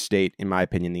overstate, in my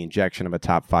opinion, the injection of a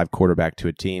top 5 quarterback to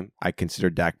a team. I consider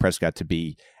Dak Prescott to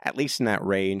be at least in that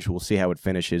range. We'll see how it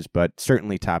finishes, but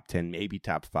certainly top 10, maybe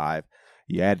top 5.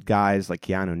 You add guys like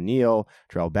Keanu Neal,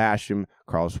 Terrell Basham,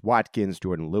 Carlos Watkins,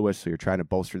 Jordan Lewis, so you're trying to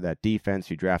bolster that defense.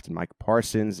 You drafted Mike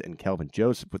Parsons and Kelvin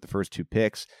Joseph with the first 2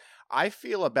 picks. I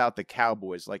feel about the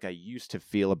Cowboys like I used to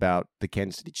feel about the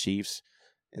Kansas City Chiefs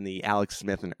in the Alex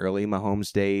Smith and early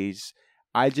Mahomes days.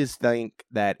 I just think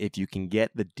that if you can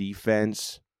get the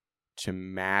defense to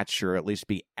match or at least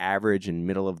be average and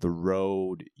middle of the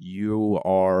road, you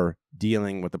are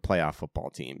dealing with a playoff football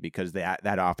team because that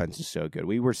offense is so good.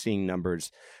 We were seeing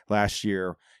numbers last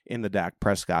year in the Dak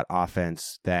Prescott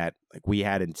offense that like we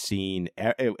hadn't seen.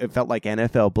 It felt like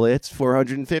NFL blitz,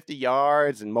 450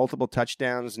 yards and multiple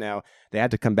touchdowns. Now, they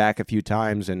had to come back a few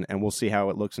times, and we'll see how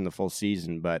it looks in the full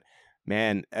season, but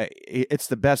man, it's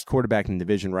the best quarterback in the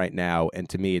division right now, and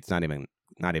to me, it's not even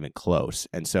close.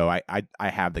 And so I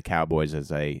have the Cowboys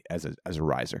as a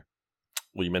riser.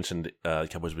 Well, you mentioned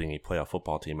Cowboys being a playoff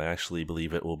football team. I actually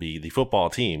believe it will be the football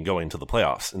team going to the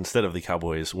playoffs instead of the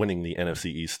Cowboys winning the NFC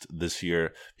East this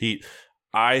year. Pete,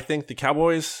 I think the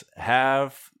Cowboys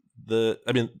have the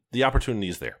opportunity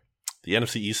is there. The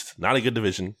NFC East, not a good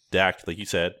division. Dak, like you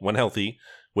said, when healthy,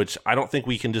 which I don't think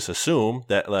we can just assume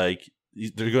that like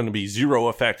there are going to be zero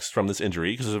effects from this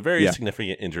injury because it's a very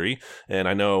significant injury. And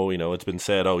I know, it's been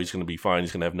said, he's going to be fine.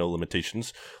 He's going to have no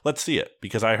limitations. Let's see it,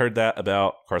 because I heard that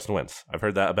about Carson Wentz. I've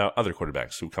heard that about other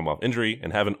quarterbacks who come off injury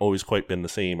and haven't always quite been the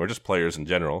same, or just players in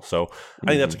general. So I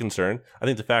think that's a concern. I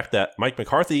think the fact that Mike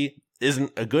McCarthy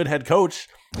isn't a good head coach,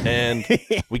 and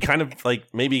we kind of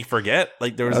like maybe forget,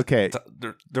 like there was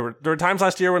there were times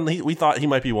last year when we thought he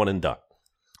might be one and done.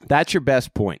 That's your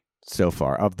best point so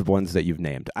far of the ones that you've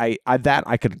named. I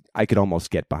could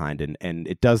almost get behind, and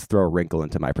it does throw a wrinkle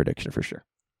into my prediction for sure.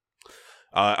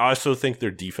 I also think their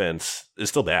defense is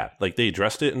still bad. Like, they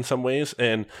addressed it in some ways,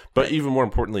 but even more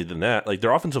importantly than that, like,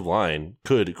 their offensive line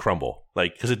could crumble,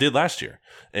 like, because it did last year.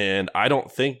 And I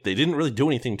don't think they didn't really do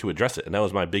anything to address it. And that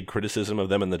was my big criticism of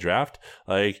them in the draft.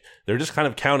 Like, they're just kind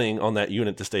of counting on that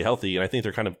unit to stay healthy. And I think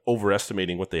they're kind of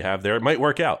overestimating what they have there. It might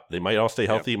work out. They might all stay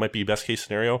healthy. It might be best case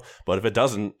scenario. But if it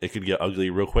doesn't, it could get ugly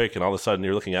real quick. And all of a sudden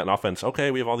you're looking at an offense. Okay,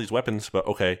 we have all these weapons, but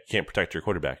okay, can't protect your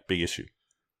quarterback. Big issue.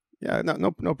 Yeah,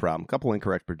 no problem. A couple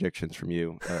incorrect predictions from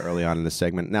you early on in this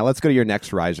segment. Now let's go to your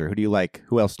next riser. Who do you like?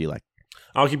 Who else do you like?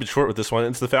 I'll keep it short with this one.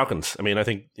 It's the Falcons. I mean, I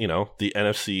think, the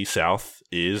NFC South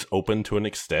is open to an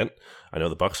extent. I know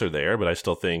the Bucs are there, but I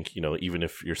still think, even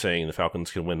if you're saying the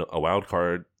Falcons can win a wild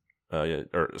card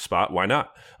or spot, why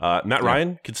not? Matt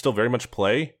Ryan could still very much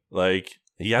play. Like,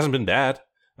 he hasn't been bad.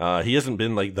 He hasn't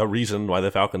been like the reason why the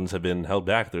Falcons have been held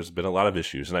back. There's been a lot of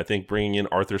issues. And I think bringing in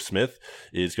Arthur Smith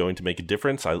is going to make a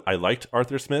difference. I liked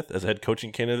Arthur Smith as a head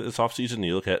coaching candidate this offseason.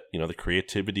 You look at, the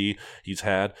creativity he's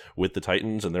had with the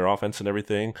Titans and their offense and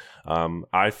everything.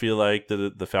 I feel like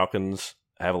the Falcons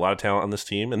have a lot of talent on this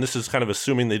team. And this is kind of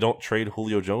assuming they don't trade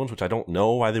Julio Jones, which I don't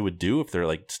know why they would do if they're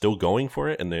like still going for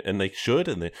it, and they should,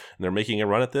 and they're making a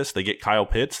run at this. They get Kyle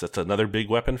Pitts. That's another big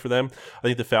weapon for them. I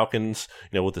think the Falcons,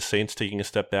 with the Saints taking a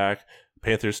step back,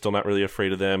 Panthers still not really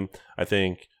afraid of them. I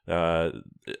think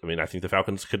the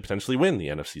Falcons could potentially win the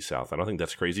NFC South. I don't think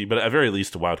that's crazy, but at very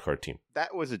least a wild card team.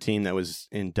 That was a team that was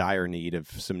in dire need of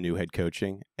some new head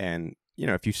coaching. And,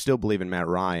 if you still believe in Matt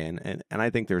Ryan, and I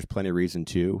think there's plenty of reason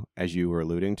to, as you were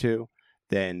alluding to,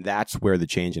 then that's where the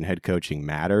change in head coaching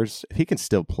matters. If he can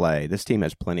still play, this team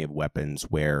has plenty of weapons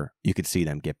where you could see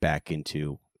them get back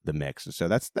into the mix. So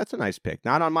that's a nice pick.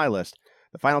 Not on my list.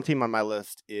 The final team on my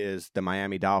list is the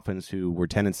Miami Dolphins, who were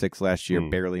 10-6 last year,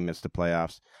 barely missed the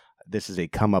playoffs. This is a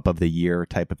come up of the year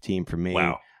type of team for me.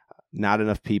 Wow. Not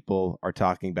enough people are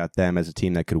talking about them as a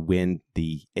team that could win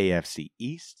the AFC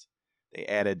East. They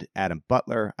added Adam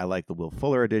Butler. I like the Will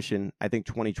Fuller addition. I think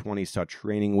 2020 saw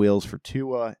training wheels for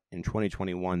Tua. In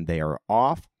 2021, they are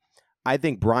off. I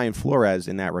think Brian Flores,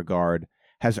 in that regard,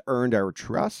 has earned our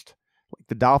trust.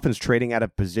 The Dolphins trading out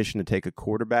of position to take a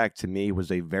quarterback, to me,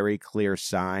 was a very clear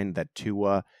sign that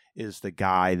Tua is the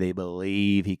guy. They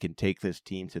believe he can take this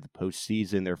team to the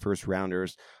postseason. Their first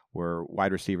rounders were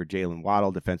wide receiver Jalen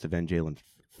Waddle, defensive end Jalen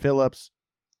Phillips.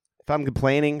 If I'm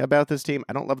complaining about this team,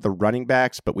 I don't love the running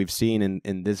backs, but we've seen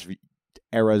in this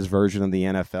era's version of the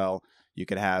NFL, you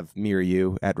could have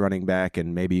Miriu at running back,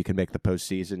 and maybe you can make the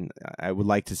postseason. I would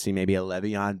like to see maybe a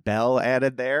Le'Veon Bell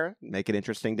added there, make it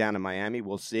interesting down in Miami.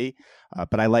 We'll see.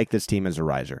 But I like this team as a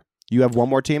riser. You have one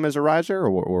more team as a riser,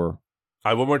 or? I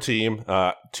have one more team.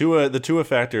 The Tua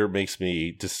factor makes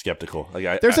me just skeptical.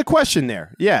 There's a question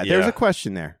there. Yeah, there's a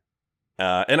question there.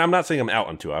 And I'm not saying I'm out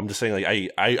on Tua. I'm just saying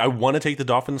I want to take the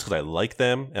Dolphins because I like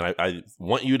them, and I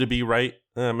want you to be right.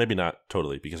 Maybe not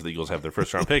totally, because the Eagles have their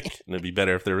first round pick, and it'd be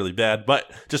better if they're really bad.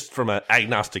 But just from an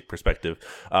agnostic perspective,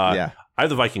 I have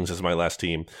the Vikings as my last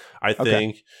team. I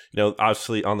think,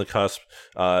 obviously on the cusp,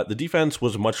 the defense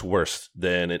was much worse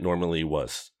than it normally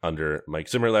was under Mike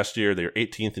Zimmer last year. They were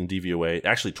 18th in DVOA,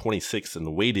 actually 26th in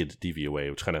the weighted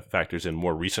DVOA, which kind of factors in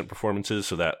more recent performances.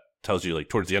 So that tells you,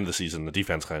 towards the end of the season, the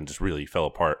defense kind of just really fell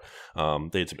apart.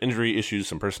 They had some injury issues,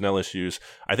 some personnel issues.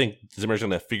 I think Zimmer's going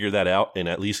to figure that out and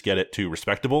at least get it to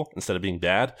respectable instead of being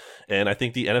bad. And I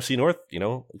think the NFC North,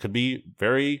 could be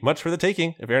very much for the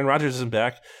taking if Aaron Rodgers isn't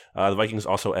back. The Vikings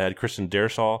also add Christian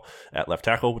Darrisaw at left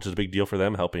tackle, which is a big deal for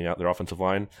them, helping out their offensive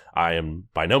line. I am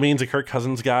by no means a Kirk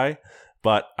Cousins guy,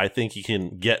 but I think he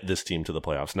can get this team to the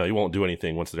playoffs. Now, he won't do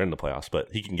anything once they're in the playoffs, but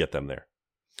he can get them there.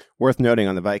 Worth noting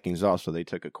on the Vikings also, they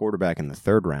took a quarterback in the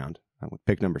third round with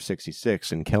pick number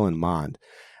 66 in Kellen Mond.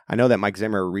 I know that Mike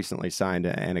Zimmer recently signed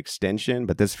an extension,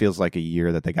 but this feels like a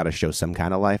year that they got to show some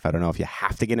kind of life. I don't know if you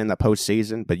have to get in the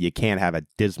postseason, but you can't have a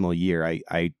dismal year.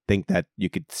 I think that you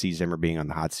could see Zimmer being on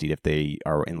the hot seat if they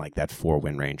are in that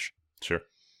 4-win range. Sure.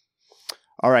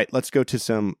 All right, let's go to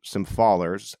some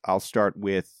fallers. I'll start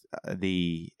with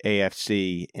the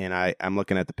AFC, and I'm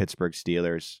looking at the Pittsburgh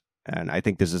Steelers. And I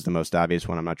think this is the most obvious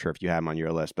one. I'm not sure if you have them on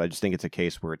your list, but I just think it's a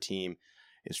case where a team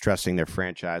is trusting their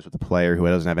franchise with a player who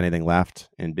doesn't have anything left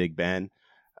in Big Ben.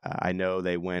 I know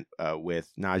they went with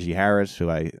Najee Harris,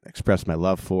 who I expressed my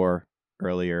love for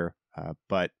earlier,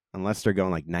 but unless they're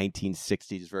going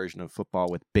 1960s version of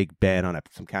football with Big Ben on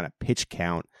some kind of pitch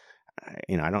count,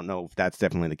 I don't know if that's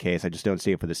definitely the case. I just don't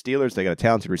see it for the Steelers. They got a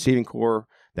talented receiving core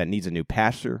that needs a new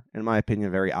passer, in my opinion.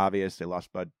 Very obvious. They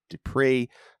lost Bud Dupree,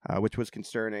 which was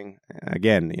concerning.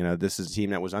 Again, this is a team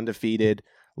that was undefeated,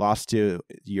 lost to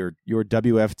your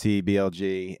WFT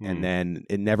BLG, and then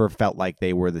it never felt like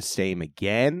they were the same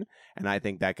again. And I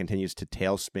think that continues to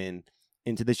tailspin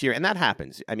into this year. And that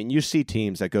happens. I mean, you see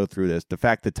teams that go through this. The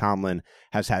fact that Tomlin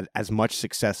has had as much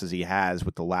success as he has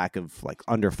with the lack of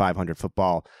under 500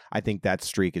 football, I think that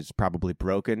streak is probably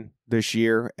broken this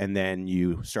year. And then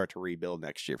you start to rebuild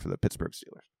next year for the Pittsburgh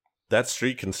Steelers. That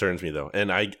streak concerns me, though.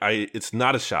 And I it's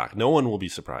not a shock. No one will be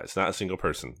surprised, not a single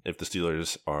person, if the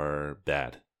Steelers are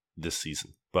bad this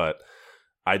season. But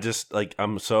I just,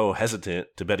 I'm so hesitant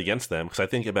to bet against them because I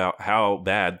think about how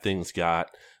bad things got,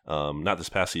 not this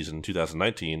past season,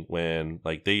 2019, when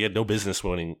they had no business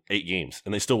winning 8 games,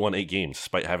 and they still won 8 games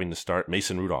despite having to start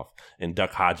Mason Rudolph and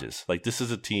Duck Hodges. This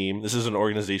is a team, this is an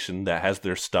organization that has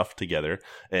their stuff together,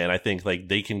 and I think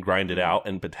they can grind it out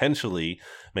and potentially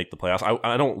make the playoffs.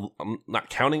 I'm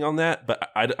not counting on that, but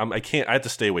I can't. I have to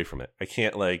stay away from it. I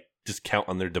can't just count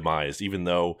on their demise, even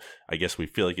though I guess we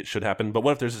feel like it should happen. But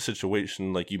what if there's a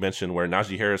situation like you mentioned where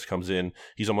Najee Harris comes in,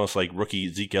 he's almost like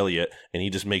rookie Zeke Elliott, and he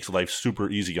just makes life super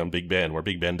easy on Big Ben, where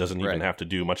Big Ben doesn't even have to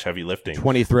do much heavy lifting.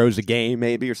 20 throws a game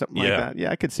maybe or something like that. Yeah,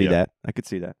 I could see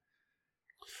that.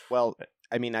 Well,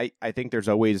 I mean, I think there's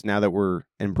always, now that we're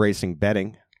embracing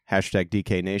betting, hashtag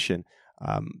DK Nation,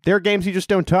 there are games you just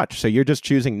don't touch. So you're just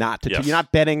choosing not to. Yes. You're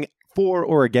not betting for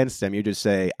or against them. You just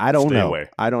say, I don't Stay know. away.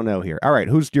 I don't know here. All right,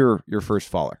 who's your first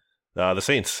faller? The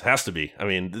Saints has to be. I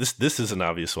mean, this is an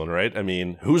obvious one, right? I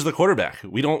mean, who's the quarterback?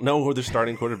 We don't know who their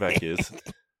starting quarterback is.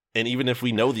 And even if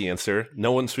we know the answer,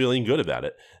 no one's feeling good about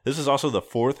it. This is also the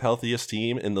 4th healthiest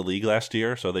team in the league last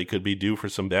year, so they could be due for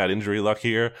some bad injury luck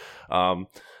here.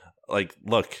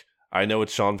 Look, I know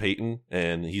it's Sean Payton,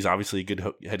 and he's obviously a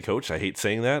good head coach. I hate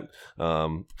saying that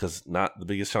because not the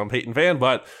biggest Sean Payton fan,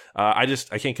 but I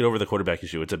can't get over the quarterback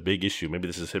issue. It's a big issue. Maybe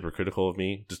this is hypocritical of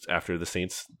me just after the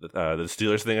Saints, the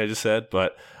Steelers thing I just said,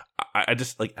 but I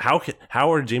just like how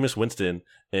are Jameis Winston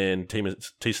and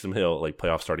Taysom Hill like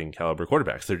playoff starting caliber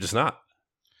quarterbacks? They're just not.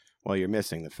 Well, you're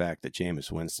missing the fact that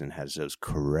Jameis Winston has those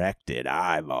corrected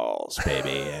eyeballs, baby,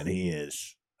 and he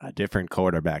is a different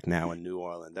quarterback now in New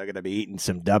Orleans. They're going to be eating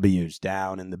some W's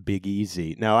down in the Big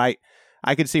Easy. No,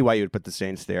 I could see why you would put the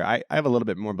Saints there. I have a little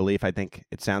bit more belief, I think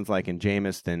it sounds like, in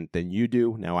Jameis than you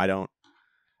do. Now, I don't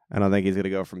think he's going to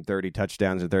go from 30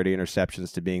 touchdowns and 30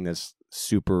 interceptions to being this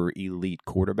super elite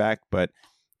quarterback, but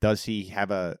does he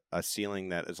have a ceiling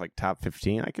that is like top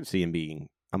 15? I could see him being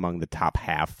among the top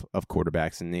half of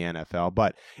quarterbacks in the NFL,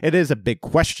 but it is a big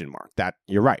question mark. That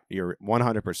you're right. You're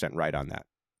 100% right on that.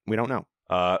 We don't know.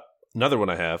 Another one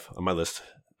I have on my list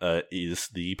is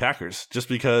the Packers, just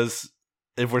because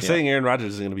if we're saying Aaron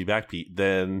Rodgers is going to be back, Pete,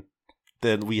 then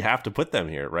we have to put them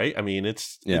here, right? I mean,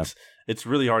 it's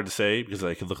really hard to say because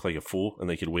I could look like a fool and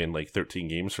they could win like 13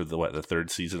 games for the 3rd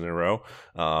season in a row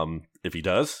if he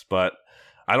does, but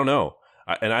I don't know.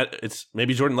 It's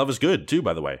maybe Jordan Love is good too,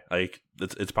 by the way. Like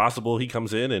it's possible he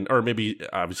comes in or maybe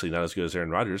obviously not as good as Aaron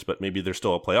Rodgers, but maybe they're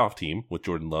still a playoff team with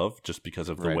Jordan Love just because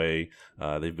of the way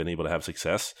they've been able to have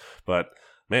success. But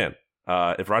man,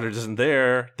 if Rodgers isn't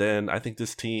there, then I think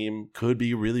this team could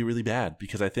be really, really bad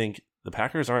because I think the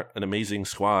Packers aren't an amazing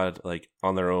squad like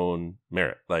on their own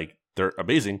merit. Like they're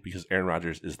amazing because Aaron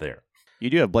Rodgers is there. You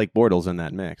do have Blake Bortles in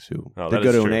that mix, who did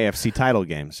go to an AFC title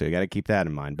game, so you got to keep that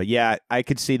in mind. But yeah, I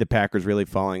could see the Packers really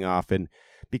falling off, and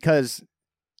because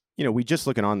we just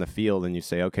looking on the field and you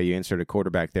say, okay, you insert a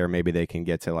quarterback there, maybe they can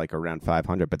get to like around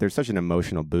 500. But there's such an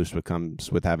emotional boost that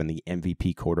comes with having the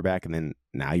MVP quarterback, and then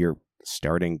now you're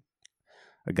starting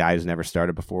a guy who's never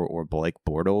started before, or Blake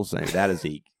Bortles, and that is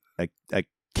a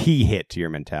key hit to your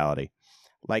mentality.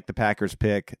 Like the Packers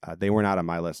pick, they were not on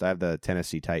my list. I have the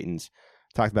Tennessee Titans.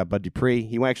 Talked about Bud Dupree.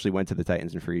 He actually went to the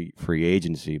Titans in free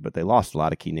agency, but they lost a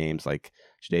lot of key names like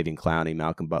Jadeveon Clowney,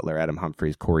 Malcolm Butler, Adam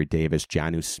Humphries, Corey Davis,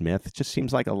 Jonnu Smith. It just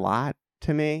seems like a lot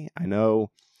to me. I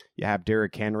know you have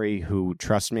Derrick Henry, who,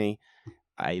 trust me,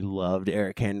 I love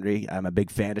Derrick Henry. I'm a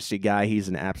big fantasy guy. He's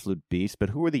an absolute beast. But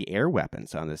who are the air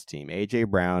weapons on this team? A.J.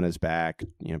 Brown is back.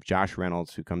 Josh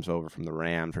Reynolds, who comes over from the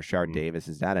Rams. Rashard Davis.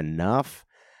 Is that enough?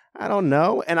 I don't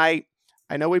know. And I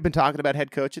know we've been talking about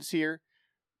head coaches here.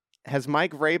 Has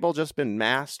Mike Vrabel just been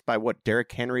masked by what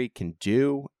Derrick Henry can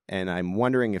do? And I'm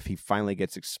wondering if he finally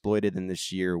gets exploited in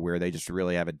this year where they just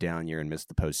really have a down year and miss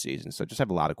the postseason. So just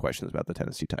have a lot of questions about the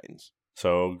Tennessee Titans.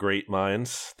 So great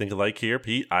minds think alike here,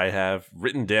 Pete. I have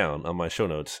written down on my show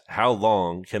notes, how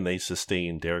long can they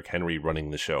sustain Derrick Henry running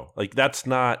the show? Like that's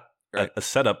not a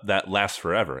setup that lasts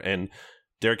forever. And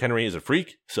Derrick Henry is a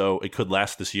freak, so it could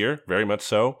last this year, very much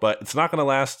so, but it's not going to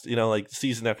last, like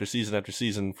season after season after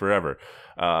season forever.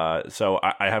 So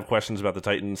I have questions about the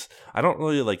Titans. I don't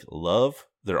really love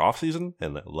their offseason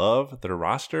and love their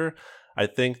roster. I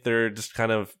think they're just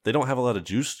they don't have a lot of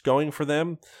juice going for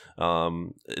them.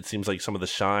 It seems like some of the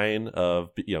shine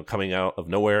of, coming out of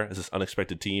nowhere as this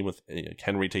unexpected team with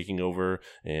Henry taking over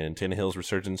and Tannehill's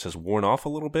resurgence has worn off a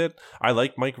little bit. I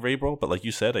like Mike Vrabel, but like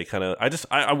you said,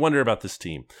 I wonder about this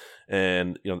team.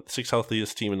 And, 6th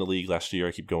healthiest team in the league last year.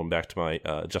 I keep going back to my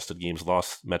adjusted games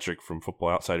loss metric from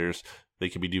Football Outsiders. They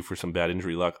could be due for some bad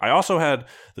injury luck. I also had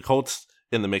the Colts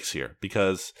in the mix here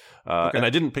because, and I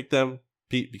didn't pick them,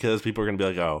 Pete, because people are going to be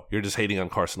like, oh, you're just hating on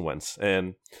Carson Wentz.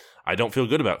 And I don't feel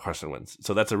good about Carson Wentz.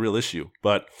 So that's a real issue.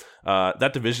 But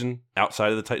that division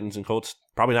outside of the Titans and Colts,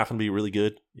 probably not going to be really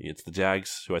good. It's the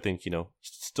Jags, who I think,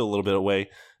 still a little bit away.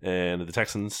 And the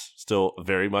Texans, still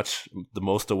very much the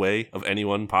most away of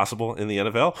anyone possible in the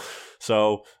NFL.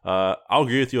 So I'll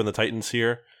agree with you on the Titans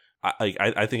here.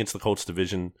 I think it's the Colts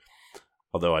division,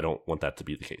 although I don't want that to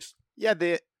be the case. Yeah,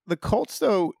 the Colts,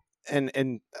 though, and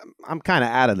I'm kind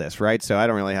of out of this, right? So I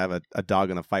don't really have a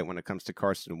dog in the fight when it comes to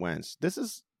Carson Wentz. This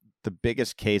is the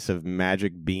biggest case of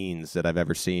magic beans that I've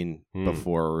ever seen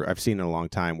before. I've seen in a long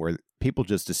time where people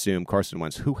just assume Carson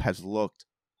Wentz, who has looked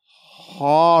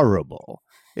horrible,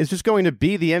 is just going to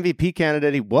be the MVP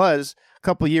candidate he was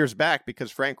couple of years back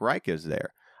because Frank Reich is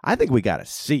there. I think we got to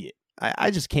see it.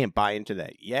 I just can't buy into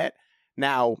that yet.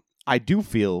 Now, I do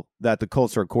feel that the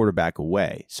Colts are a quarterback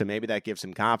away, so maybe that gives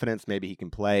him confidence. Maybe he can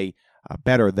play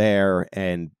better there,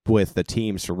 and with the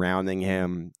team surrounding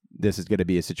him, this is going to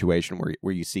be a situation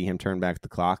where you see him turn back the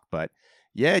clock. But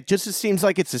yeah, it just seems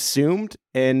like it's assumed,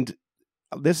 and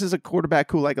this is a quarterback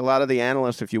who, like a lot of the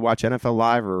analysts, if you watch NFL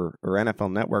Live or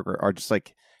NFL Network, are just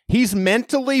like, he's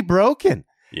mentally broken.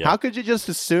 Yeah. How could you just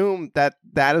assume that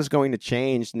is going to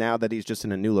change now that he's just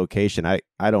in a new location? I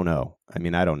don't know. I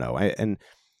mean, I don't know. And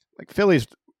like Philly's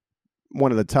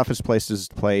one of the toughest places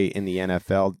to play in the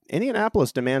NFL.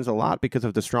 Indianapolis demands a lot because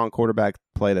of the strong quarterback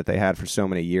play that they had for so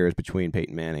many years between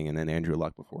Peyton Manning and then Andrew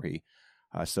Luck before he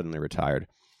suddenly retired.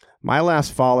 My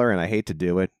last faller, and I hate to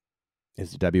do it,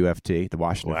 is the WFT, the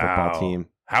Washington Football Team.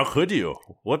 How could you?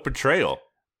 What betrayal?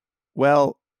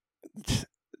 Well,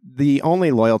 the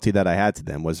only loyalty that I had to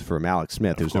them was from Alex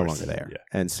Smith, who's no longer there. Yeah.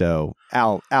 And so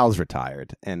Al's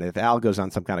retired. And if Al goes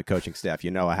on some kind of coaching staff,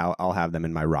 I'll have them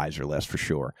in my riser list for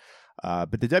sure.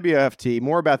 But the WFT,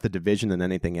 more about the division than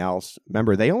anything else.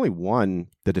 Remember, they only won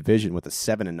the division with a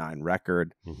 7-9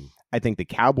 record. Mm-hmm. I think the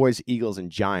Cowboys, Eagles,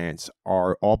 and Giants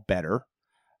are all better.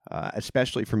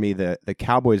 Especially for me, the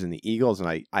Cowboys and the Eagles, and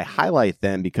I highlight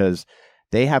them because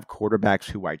they have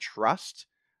quarterbacks who I trust.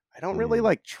 I don't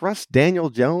really trust Daniel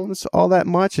Jones all that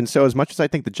much, and so as much as I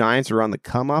think the Giants are on the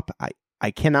come up,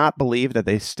 I cannot believe that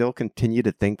they still continue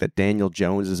to think that Daniel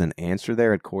Jones is an answer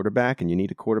there at quarterback, and you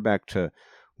need a quarterback to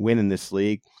win in this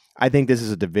league. I think this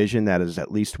is a division that is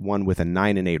at least one with a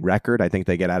 9-8 record. I think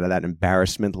they get out of that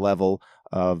embarrassment level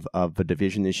of the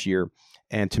division this year.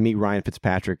 And to me, Ryan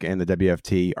Fitzpatrick and the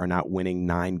WFT are not winning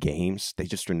 9 games. They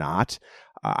just are not.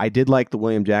 I did like the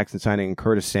William Jackson signing, and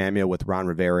Curtis Samuel with Ron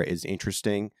Rivera is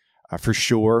interesting for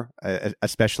sure,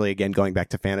 especially, again, going back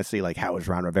to fantasy. Like, how is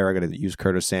Ron Rivera going to use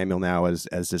Curtis Samuel now as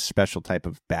this special type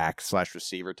of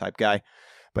back/receiver type guy?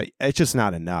 But it's just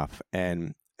not enough.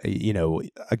 And,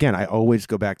 again, I always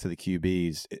go back to the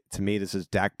QBs. To me, this is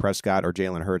Dak Prescott or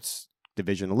Jalen Hurts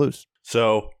division to lose.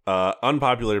 So,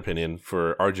 unpopular opinion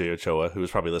for RJ Ochoa, who is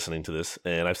probably listening to this,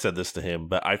 and I've said this to him,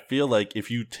 but I feel like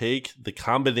if you take the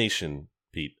combination,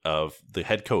 Pete, of the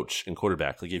head coach and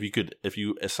quarterback, like if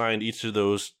you assigned each of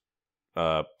those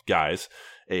guys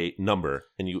a number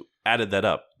and you added that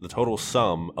up, the total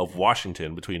sum of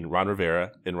Washington between Ron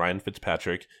Rivera and Ryan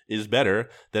Fitzpatrick is better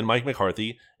than Mike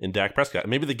McCarthy and Dak Prescott.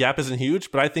 Maybe the gap isn't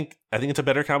huge, but I think it's a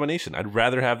better combination. I'd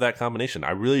rather have that combination.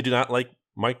 I really do not like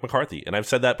Mike McCarthy, and I've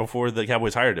said that before the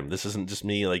Cowboys hired him. This isn't just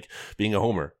me like being a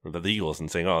homer with the Eagles and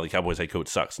saying, "Oh, the Cowboys head coach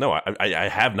sucks." No, I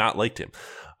have not liked him.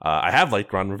 I have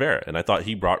liked Ron Rivera, and I thought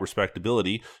he brought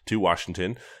respectability to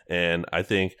Washington. And I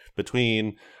think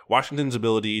between Washington's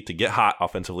ability to get hot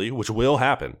offensively, which will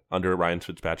happen under Ryan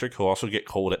Fitzpatrick, he'll also get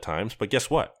cold at times. But guess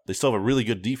what? They still have a really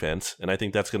good defense, and I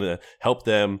think that's going to help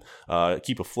them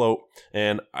keep afloat.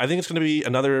 And I think it's going to be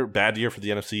another bad year for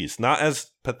the NFC East. Not as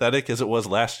pathetic as it was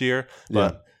last year,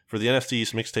 but for the NFC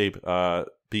East mixtape,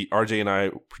 RJ and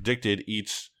I predicted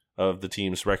each of the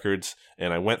team's records,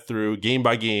 and I went through game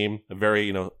by game, a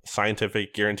very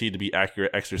scientific, guaranteed to be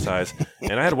accurate exercise.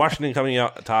 And I had Washington coming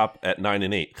out top at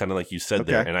 9-8, kind of like you said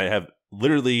there. And I have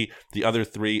literally the other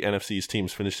 3 NFC's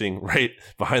teams finishing right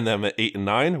behind them at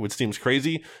 8-9, which seems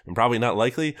crazy and probably not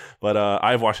likely. But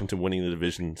I have Washington winning the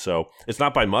division, so it's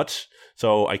not by much.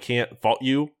 So I can't fault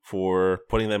you for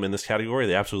putting them in this category.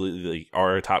 They absolutely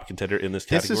are a top contender in this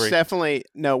category. This is definitely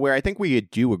where I think we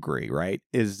do agree, right?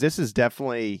 This is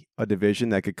definitely a division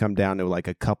that could come down to like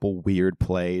a couple weird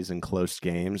plays and close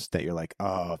games that you're like,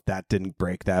 oh, if that didn't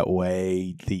break that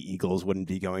way, the Eagles wouldn't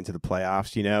be going to the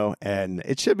playoffs, and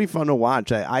it should be fun to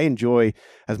watch. I enjoy,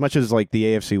 as much as like the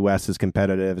AFC West is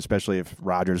competitive, especially if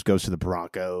Rodgers goes to the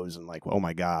Broncos and like, oh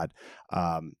my God.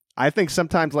 I think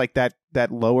sometimes like that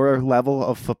lower level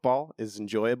of football is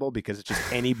enjoyable because it's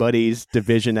just anybody's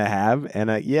division to have.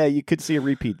 And you could see a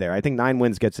repeat there. I think 9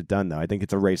 wins gets it done, though. I think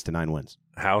it's a race to 9 wins.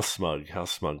 How smug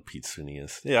Pete Sweeney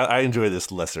is. Yeah, I enjoy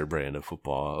this lesser brand of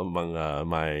football among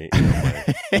my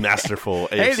masterful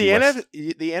AFC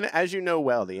West. As you know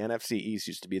well, the NFC East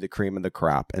used to be the cream of the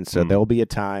crop. And so there'll be a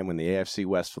time when the AFC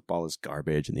West football is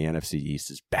garbage and the NFC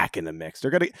East is back in the mix.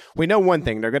 We know one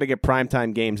thing, they're going to get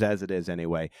primetime games as it is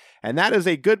anyway. And that is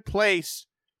a good place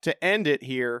to end it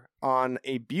here on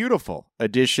a beautiful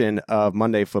edition of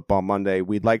Monday Football Monday,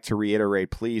 we'd like to reiterate,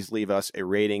 please leave us a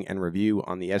rating and review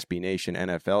on the SB Nation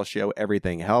NFL show.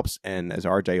 Everything helps. And as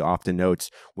RJ often notes,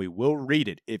 we will read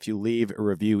it if you leave a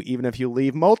review, even if you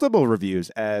leave multiple reviews,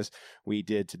 as we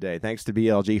did today. Thanks to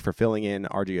BLG for filling in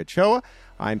RJ Ochoa.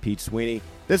 I'm Pete Sweeney.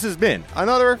 This has been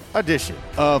another edition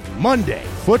of Monday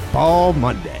Football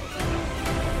Monday.